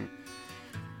thing.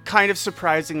 Kind of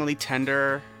surprisingly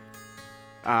tender.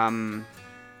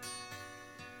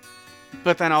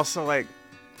 But then also like,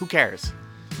 who cares?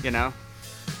 You know,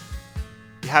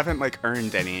 you haven't like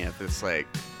earned any of this like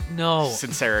No.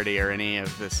 sincerity or any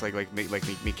of this like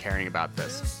me caring about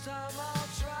this.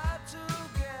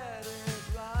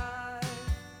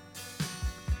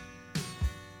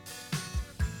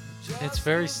 It's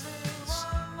very.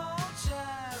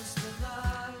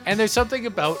 And there's something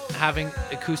about having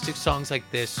acoustic songs like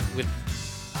this with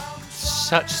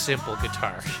such simple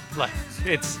guitar. Like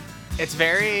it's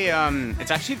very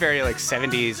it's actually very like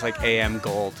 70s like AM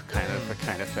gold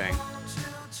kind of thing.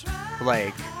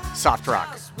 Like soft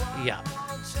rock. yeah.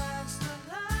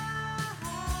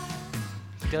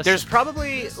 There's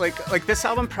probably like this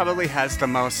album probably has the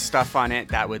most stuff on it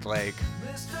that would like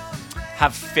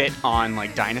have fit on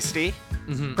like Dynasty.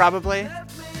 Probably.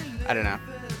 I don't know.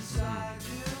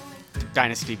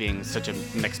 Dynasty being such a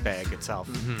mixed bag itself.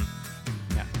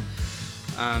 Yeah.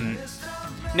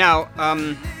 Now,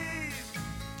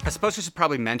 I suppose we should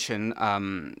probably mention,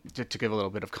 to give a little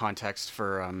bit of context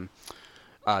for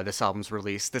this album's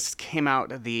release. This came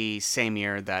out the same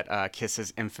year that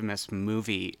Kiss's infamous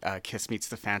movie, Kiss Meets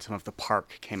the Phantom of the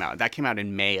Park, came out. That came out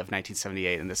in May of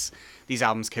 1978, and these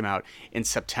albums came out in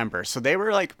September. So they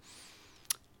were like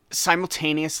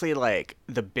simultaneously like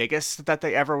the biggest that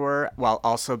they ever were, while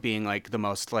also being like the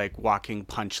most like walking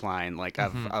punchline like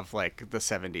of like the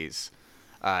 70s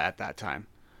at that time.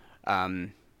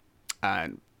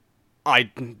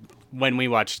 When we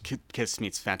watched Kiss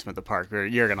Meets Phantom of the Park,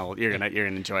 you're gonna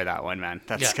enjoy that one, man.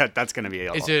 That's gonna be.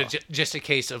 Is it just a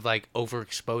case of like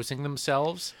overexposing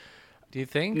themselves? Do you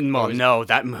think? Well, no,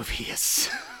 that movie is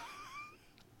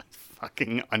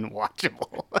fucking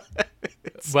unwatchable.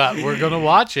 Well, we're gonna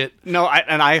watch it. No,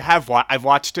 I've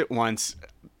watched it once.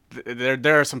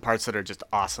 There are some parts that are just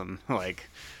awesome. Like,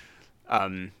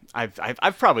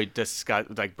 I've probably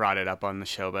brought it up on the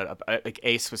show, but like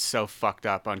Ace was so fucked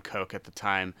up on coke at the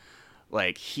time.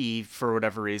 Like he, for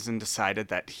whatever reason, decided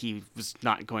that he was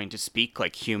not going to speak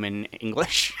like human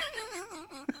English.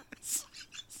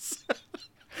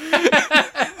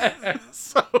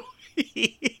 So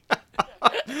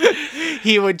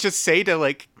he would just say to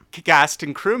like cast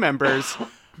and crew members,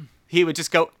 he would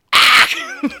just go ah!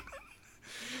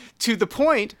 To the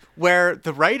point where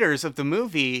the writers of the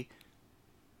movie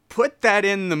put that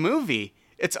in the movie.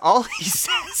 It's all he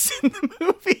says in the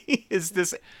movie is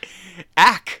this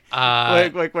ack.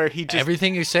 Like where he just...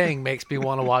 Everything you're saying makes me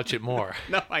want to watch it more.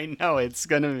 No, I know like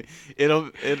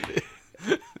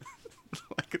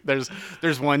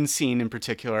there's one scene in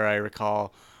particular I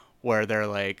recall where they're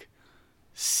like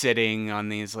sitting on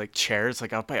these like chairs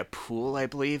like out by a pool, I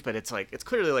believe, but it's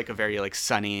clearly like a very like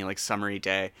sunny like summery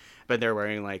day, but they're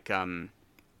wearing like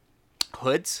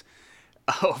hoods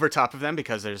over top of them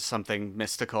because there's something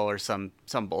mystical or some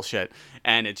bullshit,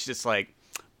 and it's just like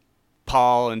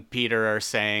Paul and Peter are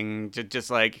saying just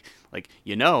like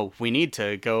you know, we need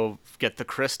to go get the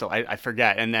crystal. I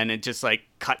forget, and then it just like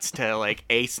cuts to like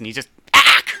Ace and he just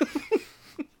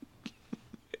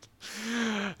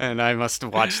and I must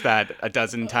have watched that a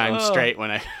dozen times straight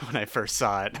when I first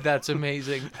saw it. That's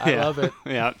amazing. I love it.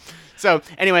 Yeah. So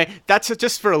anyway, that's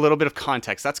just for a little bit of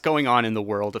context. That's going on in the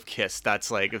world of Kiss.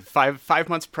 That's like five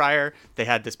months prior, they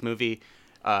had this movie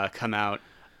come out.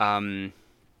 And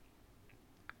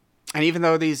even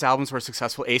though these albums were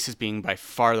successful, Ace is being by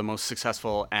far the most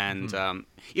successful. And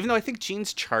even though I think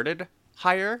Gene's charted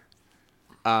higher,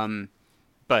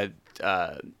 but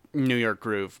New York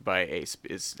Groove by Ace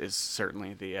is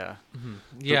certainly the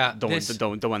Yeah,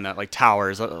 the one that like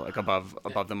towers like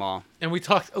above them all. and we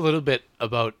talked a little bit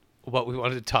about what we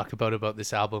wanted to talk about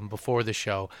this album before the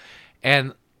show,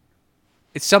 and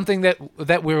it's something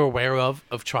that we're aware of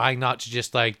trying not to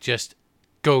just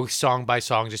go song by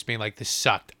song, just being like, this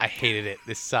sucked, I hated it,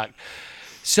 this sucked.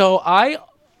 So I,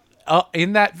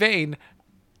 in that vein,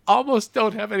 almost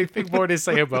don't have anything more to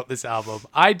say about this album.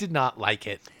 I did not like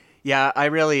it. Yeah, I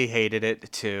really hated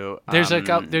it too. There's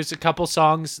a couple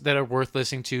songs that are worth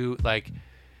listening to, like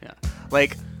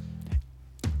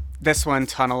this one,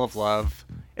 Tunnel of Love.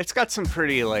 It's got some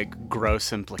pretty like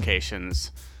gross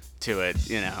implications to it,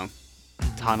 you know.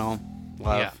 Tunnel,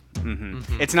 love. Yeah.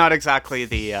 It's not exactly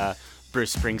the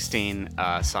Bruce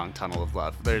Springsteen song "Tunnel of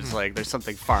Love." There's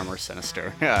something far more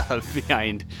sinister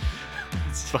behind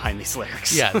these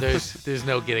lyrics. Yeah, there's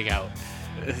no getting out.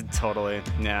 Totally,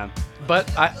 yeah.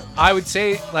 But I would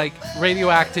say like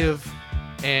Radioactive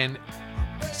and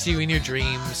See You in Your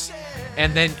Dreams,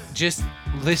 and then just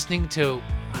listening to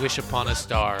Wish Upon a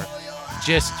Star,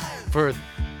 just for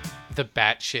the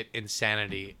batshit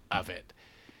insanity of it.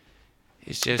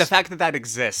 It's just The fact that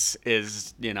exists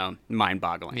is, you know,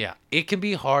 mind-boggling. yeah. It can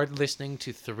be hard listening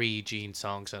to 3 Gene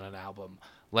songs on an album,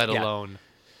 let alone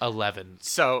 11.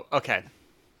 So, okay.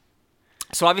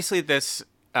 So obviously this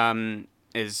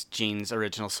is Gene's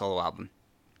original solo album.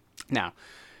 Now,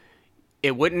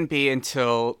 it wouldn't be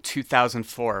until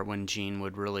 2004 when Gene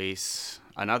would release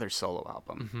another solo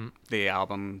album. The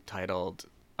album titled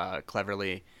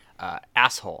cleverly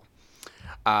Asshole,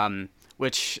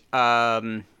 which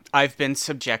I've been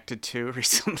subjected to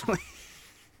recently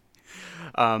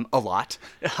a lot,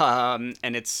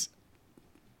 and it's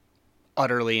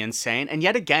utterly insane, and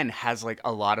yet again has like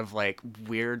a lot of like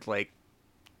weird like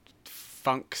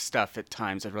funk stuff at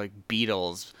times, and like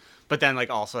Beatles, but then like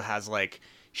also has like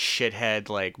shithead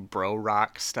like bro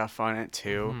rock stuff on it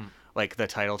too. Like the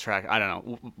title track, I don't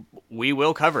know, we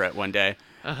will cover it one day.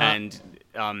 And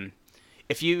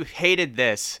if you hated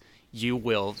this, you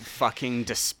will fucking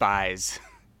despise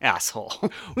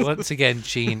Asshole. Once again,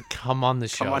 Gene, come on the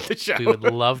show. Come on the show. We would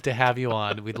love to have you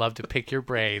on. We'd love to pick your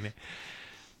brain.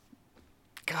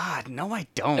 God, no, I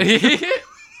don't.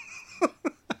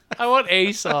 I want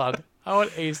Ace on. I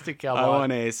want Ace to come on. I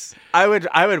want Ace. I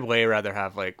would way rather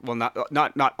have like, well,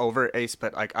 not over Ace,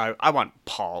 but like I want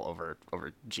Paul over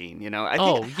Gene. You know?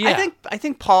 I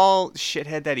think Paul,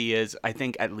 shithead that he is, I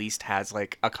think at least has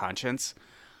like a conscience.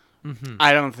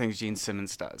 I don't think Gene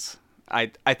Simmons does.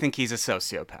 I think he's a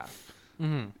sociopath.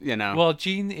 You know. Well,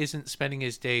 Gene isn't spending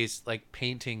his days like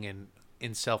painting and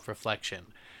in self-reflection,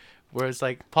 whereas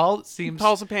like Paul's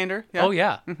a painter. Yeah. Oh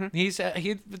yeah, he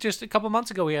just a couple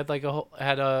months ago he had like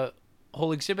a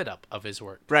whole exhibit up of his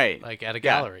work, right? Like at a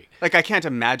gallery. Like I can't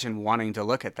imagine wanting to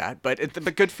look at that, but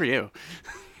good for you.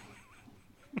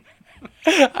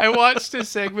 I watched a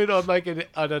segment on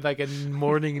a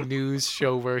morning news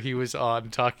show where he was on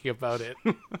talking about it.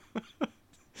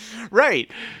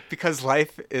 Right, because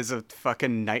life is a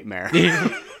fucking nightmare.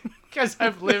 Because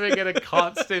I'm living in a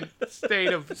constant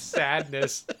state of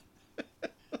sadness.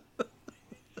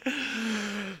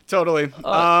 Totally.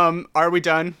 Are we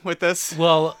done with this?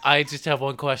 Well, I just have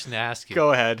one question to ask you.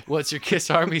 Go ahead. What's your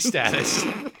Kiss Army status?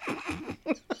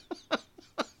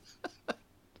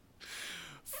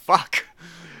 Fuck.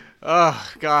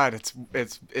 Oh God,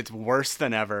 it's worse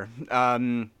than ever.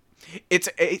 It's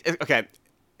okay.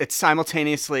 It's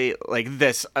simultaneously like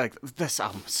this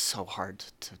album is so hard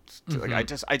to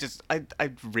like. I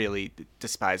really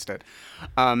despised it.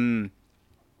 But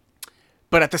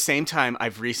at the same time,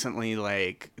 I've recently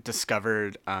like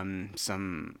discovered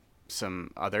some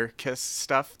other Kiss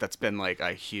stuff that's been like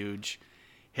a huge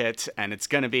hit, and it's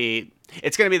gonna be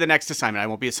the next assignment. I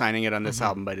won't be assigning it on this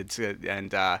album, but it's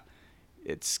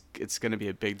gonna be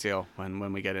a big deal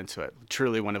when we get into it.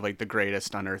 Truly one of like the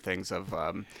greatest unearthings of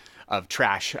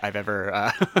trash I've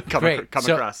ever come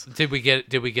across. Did we get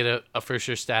a for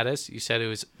sure status? You said it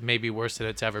was maybe worse than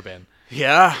it's ever been.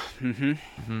 Yeah.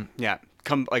 Yeah.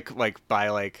 Come like by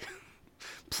like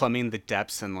plumbing the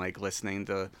depths and like listening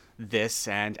to this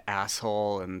and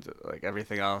Asshole and like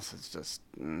everything else. It's just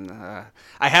I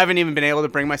haven't even been able to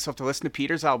bring myself to listen to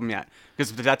Peter's album yet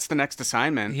because that's the next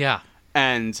assignment. Yeah.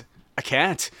 And I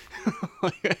can't.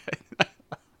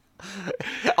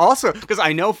 Also, because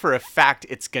I know for a fact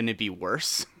it's going to be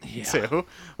worse too.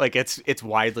 Like it's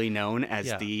widely known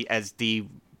as the.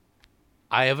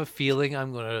 I have a feeling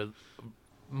I'm gonna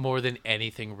more than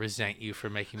anything resent you for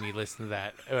making me listen to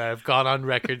that. I've gone on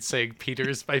record saying Peter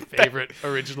is my favorite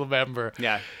original member.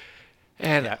 Yeah.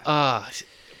 And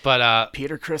but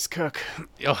Peter Chris Cook.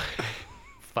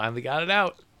 finally got it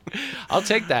out. I'll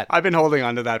take that. I've been holding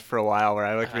on to that for a while, where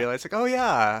I like realized like, oh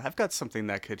yeah, I've got something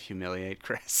that could humiliate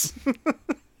Chris.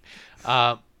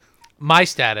 My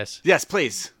status. Yes,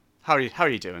 please. How are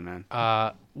you doing, man?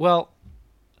 Well,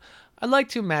 I'd like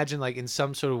to imagine like in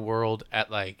some sort of world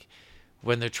at like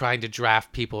when they're trying to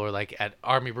draft people or like at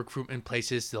army recruitment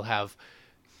places, they'll have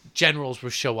generals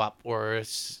will show up or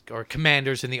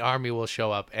commanders in the army will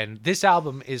show up. And this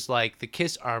album is like the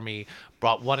Kiss Army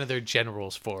brought one of their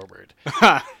generals forward.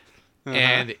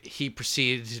 And he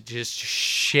proceeded to just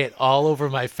shit all over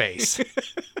my face.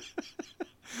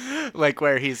 Like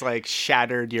where he's like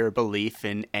shattered your belief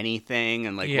in anything,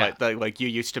 and like Yeah. like you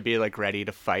used to be like ready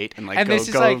to fight and like And this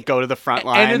is like go to the front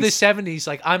lines. End of the 70s,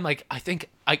 like I'm like, I think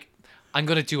I'm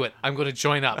gonna do it. I'm gonna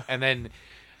join up. And then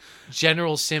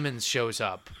General Simmons shows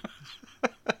up.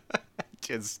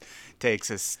 Just takes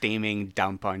a steaming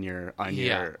dump on your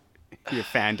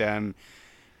fandom,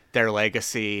 their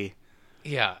legacy.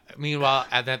 Yeah. Meanwhile,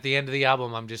 at the end of the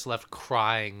album, I'm just left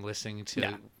crying listening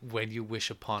to When You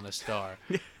Wish Upon a Star.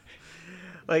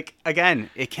 Like, again,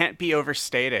 it can't be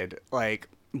overstated. Like,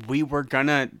 we were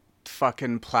gonna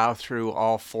fucking plow through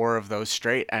all 4 of those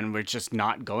straight, and we're just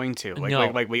not going to. Like, No.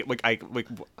 like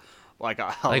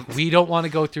Like we don't want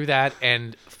to go through that,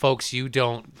 and folks, you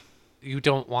don't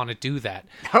want to do that.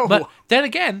 No. But then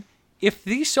again, if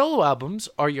these solo albums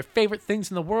are your favorite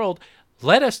things in the world,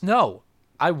 let us know.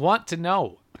 I want to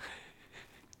know.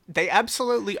 They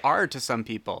absolutely are to some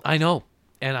people. I know.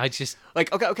 And I just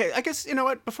Like, okay, I guess, you know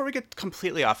what, before we get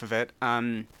completely off of it,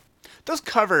 those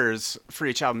covers for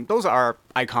each album, those are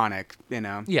iconic, you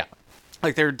know? yeah.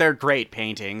 Like, they're great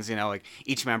paintings, you know? Like,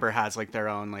 each member has, like, their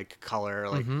own, like, color.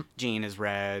 Like, Gene is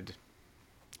red,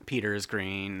 Peter is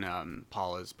green,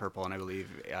 Paul is purple, and I believe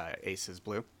Ace is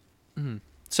blue.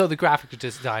 So the graphic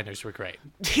designers were great.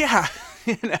 Yeah,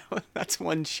 you know, that's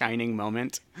one shining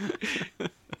moment.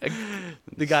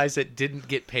 The guys that didn't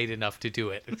get paid enough to do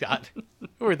it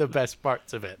were the best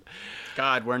parts of it.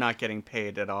 God, we're not getting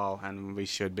paid at all, and we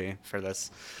should be for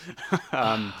this.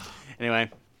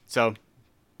 Anyway, so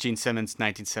Gene Simmons,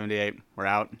 1978, we're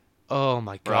out. Oh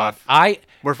my god! off.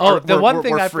 We're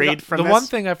freed from the this? one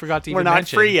thing I forgot to even We're not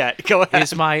mention free yet. Go ahead.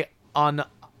 is my on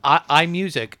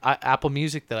iMusic, Apple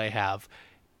Music that I have.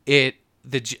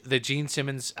 The Gene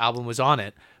Simmons album was on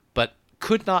it, but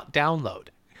could not download.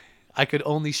 I could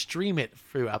only stream it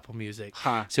through Apple Music.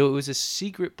 Huh. So it was a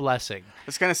secret blessing I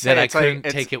was gonna say that I it's like- couldn't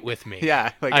it's- take it with me.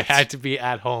 Yeah, like I it's- had to be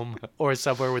at home or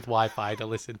somewhere with Wi-Fi to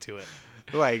listen to it.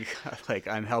 like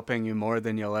I'm helping you more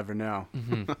than you'll ever know.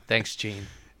 Thanks, Gene.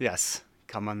 Yes,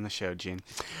 come on the show, Gene.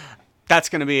 That's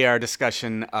going to be our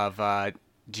discussion of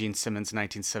Gene Simmons'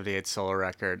 1978 solo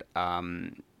record,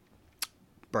 Burn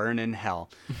in Hell.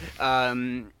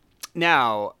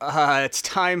 Now, it's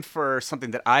time for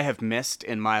something that I have missed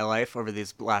in my life over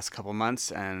these last couple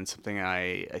months, and something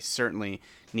I certainly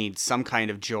need some kind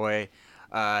of joy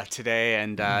today,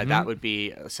 and that would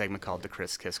be a segment called the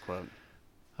Chris Kiss Quote.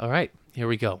 All right, here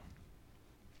we go.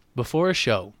 Before a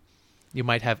show, you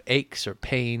might have aches or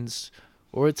pains,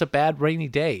 or it's a bad rainy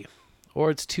day, or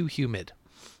it's too humid.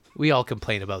 We all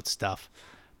complain about stuff.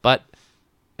 But,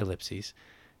 ellipses,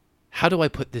 how do I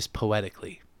put this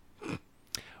poetically?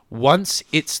 Once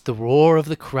it's the roar of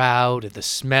the crowd and the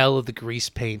smell of the grease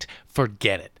paint,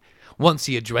 forget it. Once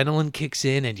the adrenaline kicks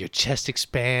in and your chest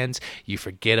expands, you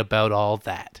forget about all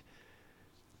that.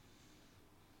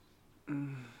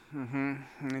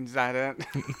 Is that it?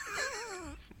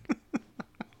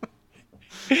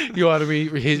 You want to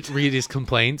read his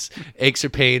complaints? Aches or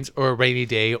pains, or a rainy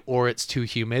day, or it's too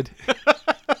humid?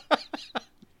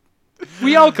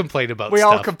 We all complain about We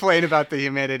stuff. all complain about the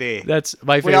humidity. That's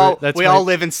my favorite. We all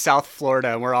live in South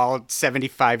Florida, and we're all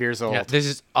 75 years old. Yeah, this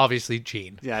is obviously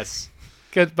Gene. Yes.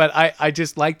 But I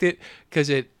just liked it because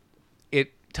it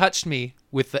touched me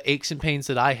with the aches and pains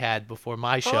that I had before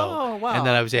my show. Oh, wow. And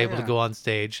then I was able Yeah. to go on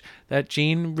stage. That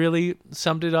Gene really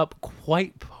summed it up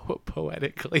quite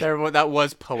poetically. That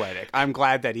was poetic. I'm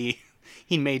glad that he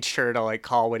made sure to like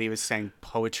call what he was saying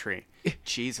poetry.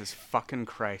 Jesus fucking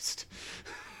Christ.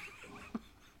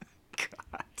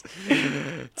 God.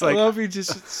 It's I like love he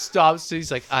just stops. He's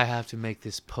like, I have to make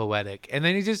this poetic. And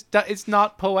then it's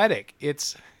not poetic.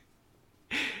 It's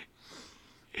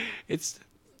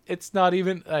not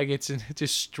even like it's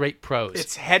just straight prose.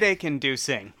 it's headache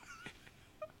inducing.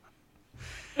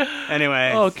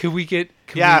 Anyway. Oh, can we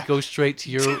Yeah. go straight to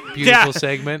your beautiful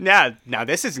segment? Yeah. Now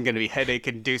this isn't going to be headache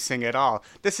inducing at all.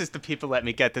 This is the people let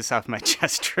me get this off my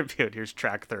chest tribute. Here's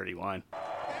track 31.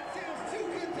 That sounds too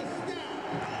good to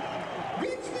stop.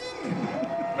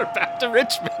 Richmond! We're back to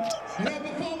Richmond. Now,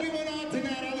 before we went on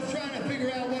tonight, I was trying to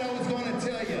figure out what I was going to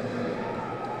tell you.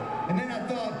 And then I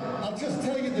thought,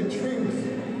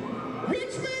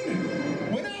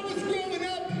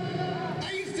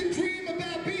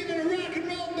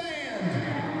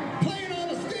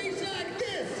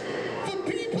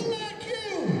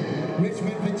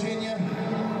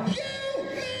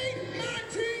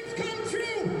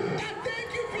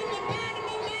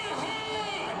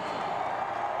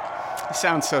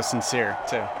 sounds so sincere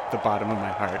to the bottom of my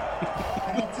heart.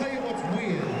 And I'll tell you what's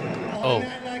weird. On Oh, a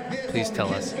night like this, please on tell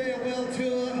the us. Kiss farewell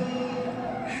tour,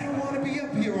 I don't want to be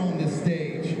up here on this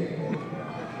stage.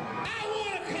 I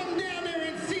want to come down there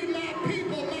and see my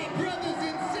people, my brothers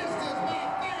and sisters, my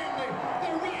family,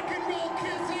 the Rock and Roll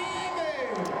Kiss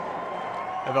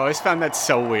Army. I've always found that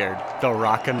so weird. The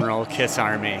Rock and Roll Kiss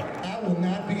Army. I will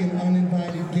not be an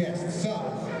uninvited guest. So,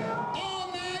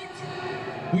 all night,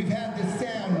 we've had the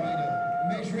sound meter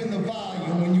measuring the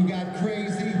volume when you got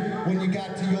crazy, when you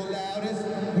got to your loudest.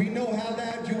 We know how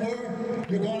loud you were.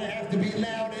 You're going to have to be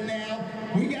louder now.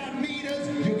 We got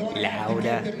meters. You're going to have to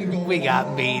get them to go We got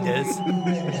all meters. over the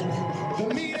world.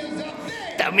 The meters up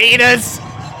there. The meters!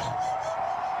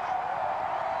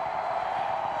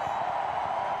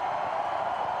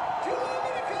 Do you want me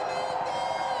to come out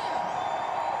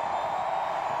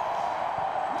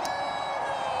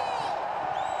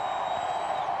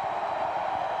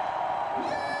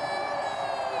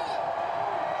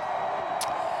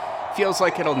there? Feels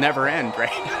like it'll never end,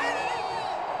 right?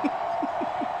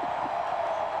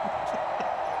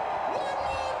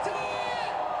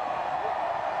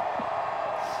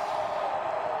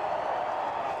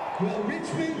 Well,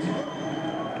 Richmond,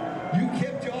 you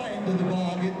kept your end of the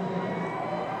bargain.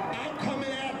 I'm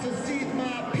coming out to see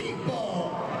my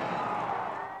people.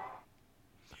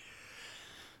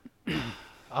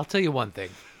 I'll tell you one thing.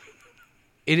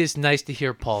 It is nice to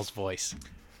hear Paul's voice.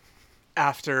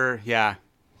 After, yeah.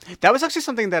 That was actually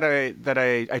something that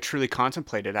I truly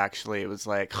contemplated, actually. It was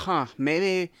like,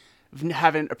 maybe I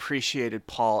haven't appreciated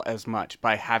Paul as much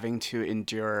by having to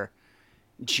endure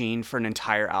Gene for an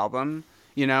entire album.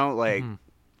 You know, like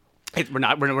we're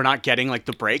not getting like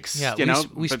the breaks. Yeah, you know,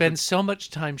 we but- spend so much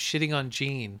time shitting on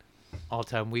Gene all the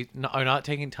time. We are not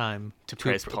taking time to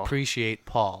praise Paul. appreciate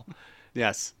Paul.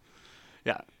 Yes,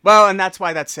 yeah. Well, and that's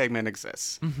why that segment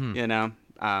exists. Mm-hmm. You know,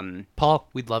 Paul,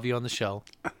 we'd love you on the show.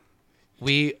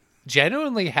 We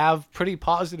genuinely have pretty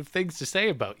positive things to say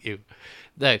about you.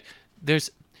 That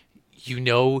there's,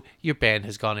 your band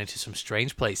has gone into some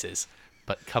strange places,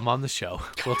 but come on the show.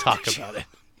 We'll talk about it.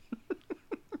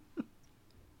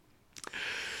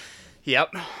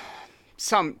 yep.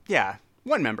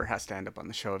 One member has to end up on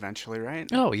the show eventually, right?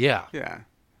 Oh yeah, Yeah.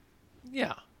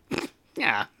 yeah.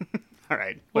 Yeah. All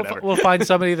right. We'll, Whatever. we'll find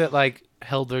somebody that like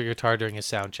held their guitar during a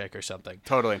sound check or something.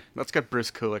 Totally. Let's get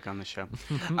Bruce Kulick on the show.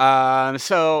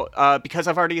 Because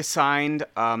I've already assigned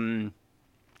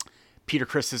Peter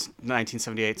Criss's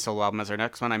 1978 solo album as our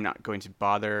next one, I'm not going to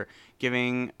bother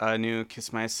giving a new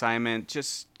Kiss My Assignment.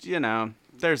 Just,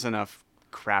 there's enough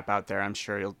crap out there. I'm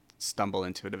sure you'll stumble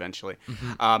into it eventually.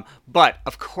 But,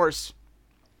 of course,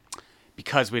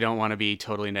 because we don't want to be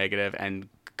totally negative, and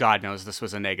God knows this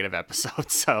was a negative episode,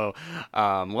 so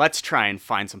let's try and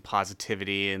find some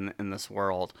positivity in this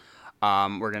world.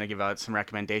 We're going to give out some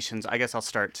recommendations. I guess I'll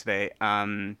start today.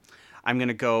 I'm going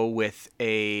to go with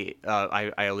I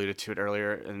alluded to it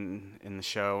earlier in the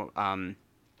show.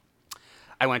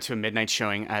 I went to a midnight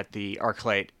showing at the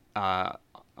ArcLight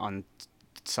on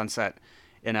Sunset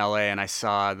in LA, and I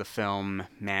saw the film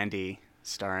Mandy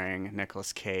starring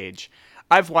Nicolas Cage.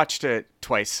 I've watched it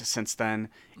twice since then.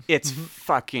 It's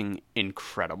fucking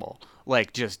incredible.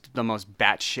 Like, just the most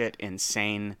batshit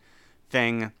insane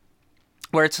thing,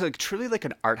 where it's like truly like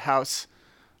an art house,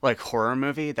 like horror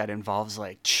movie that involves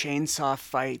like chainsaw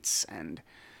fights and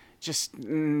just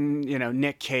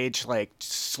Nick Cage like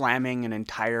slamming an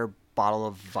entire bottle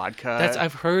of vodka.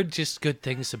 I've heard just good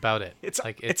things about it. It's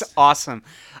awesome.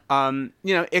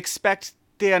 Expect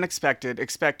the unexpected.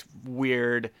 Expect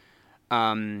weird.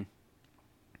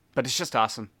 But it's just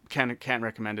awesome. Can't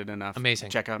recommend it enough. Amazing.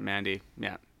 Check out Mandy.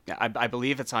 Yeah. I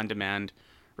believe it's on demand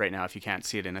right now if you can't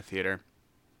see it in a theater.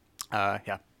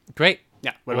 Yeah. Great.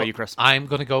 Yeah. What about you, Chris? I'm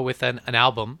going to go with an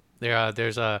album.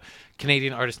 There's a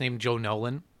Canadian artist named Joe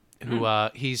Nolan who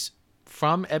he's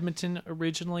from Edmonton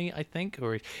originally, I think,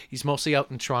 or he's mostly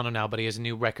out in Toronto now, but he has a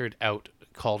new record out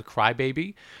called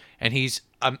Crybaby, and he's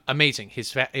amazing.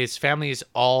 His family is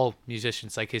all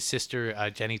musicians. Like his sister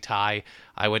Jenny Tai,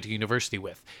 I went to university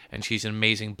with, and she's an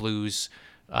amazing blues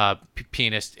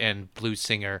pianist and blues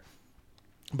singer.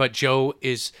 But Joe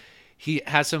he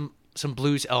has some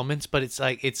blues elements, but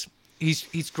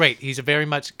he's great. He's a very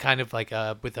much kind of like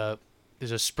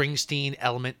there's a Springsteen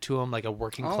element to him, like a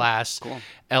working class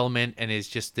element, and is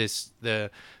just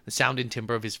the sound and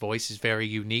timbre of his voice is very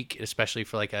unique, especially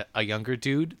for like a younger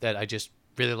dude that I just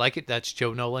really like it. That's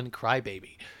Joe Nolan,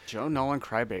 Crybaby. Joe Nolan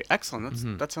Crybaby.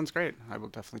 Excellent. That sounds great. I will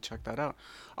definitely check that out.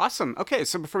 Awesome. Okay,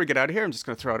 so before we get out of here, I'm just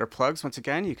going to throw out our plugs once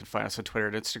again. You can find us on Twitter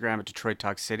and Instagram at Detroit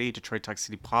Talk City, Detroit Talk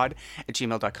City Pod at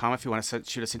gmail.com if you want to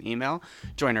shoot us an email.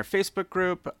 Join our Facebook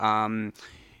group. Go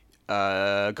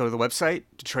to the website,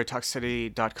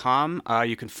 DetroitTalkCity.com.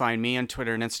 You can find me on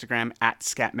Twitter and Instagram at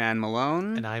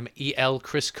ScatmanMalone. And I'm EL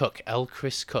Chris Cook, L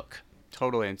Chris Cook.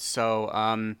 Totally. And so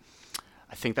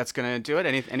I think that's going to do it.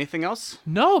 Anything else?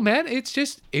 No, man,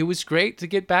 it was great to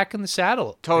get back in the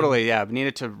saddle. Totally, yeah. We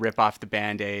needed to rip off the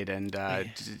Band-Aid and,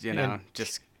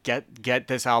 just get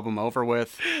this album over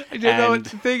with. You know, the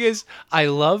thing is, I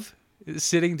love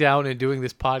sitting down and doing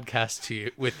this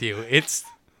podcast with you. It's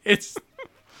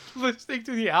listening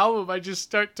to the album, I just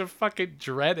start to fucking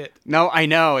dread it. No, I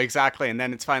know, exactly. And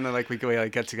then it's finally like we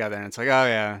get together and it's like, oh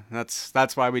yeah,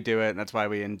 that's why we do it and that's why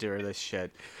we endure this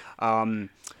shit. And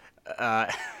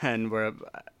we're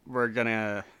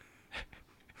gonna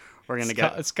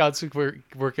get Scott's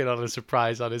working on a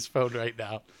surprise on his phone right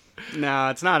now. No,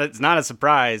 it's not a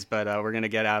surprise, but we're gonna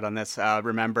get out on this.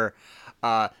 Remember,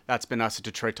 that's been us at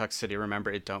Detroit Talk City.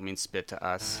 Remember, it don't mean spit to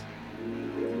us.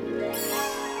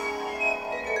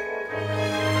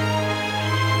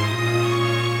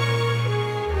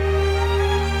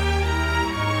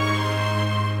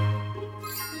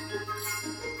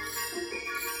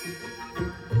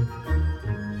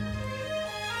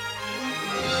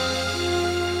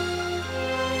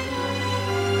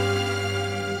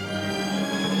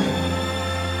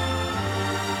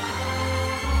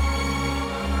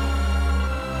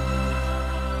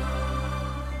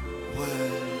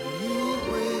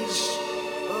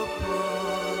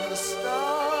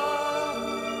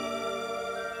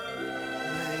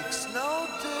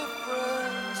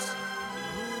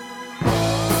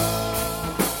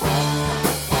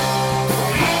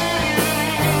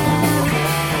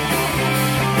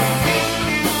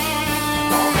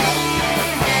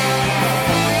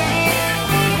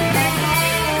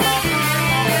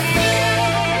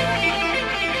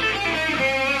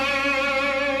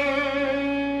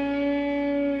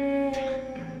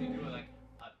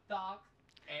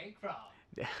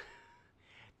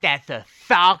 That's a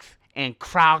Fox and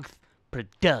Crocs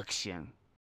production.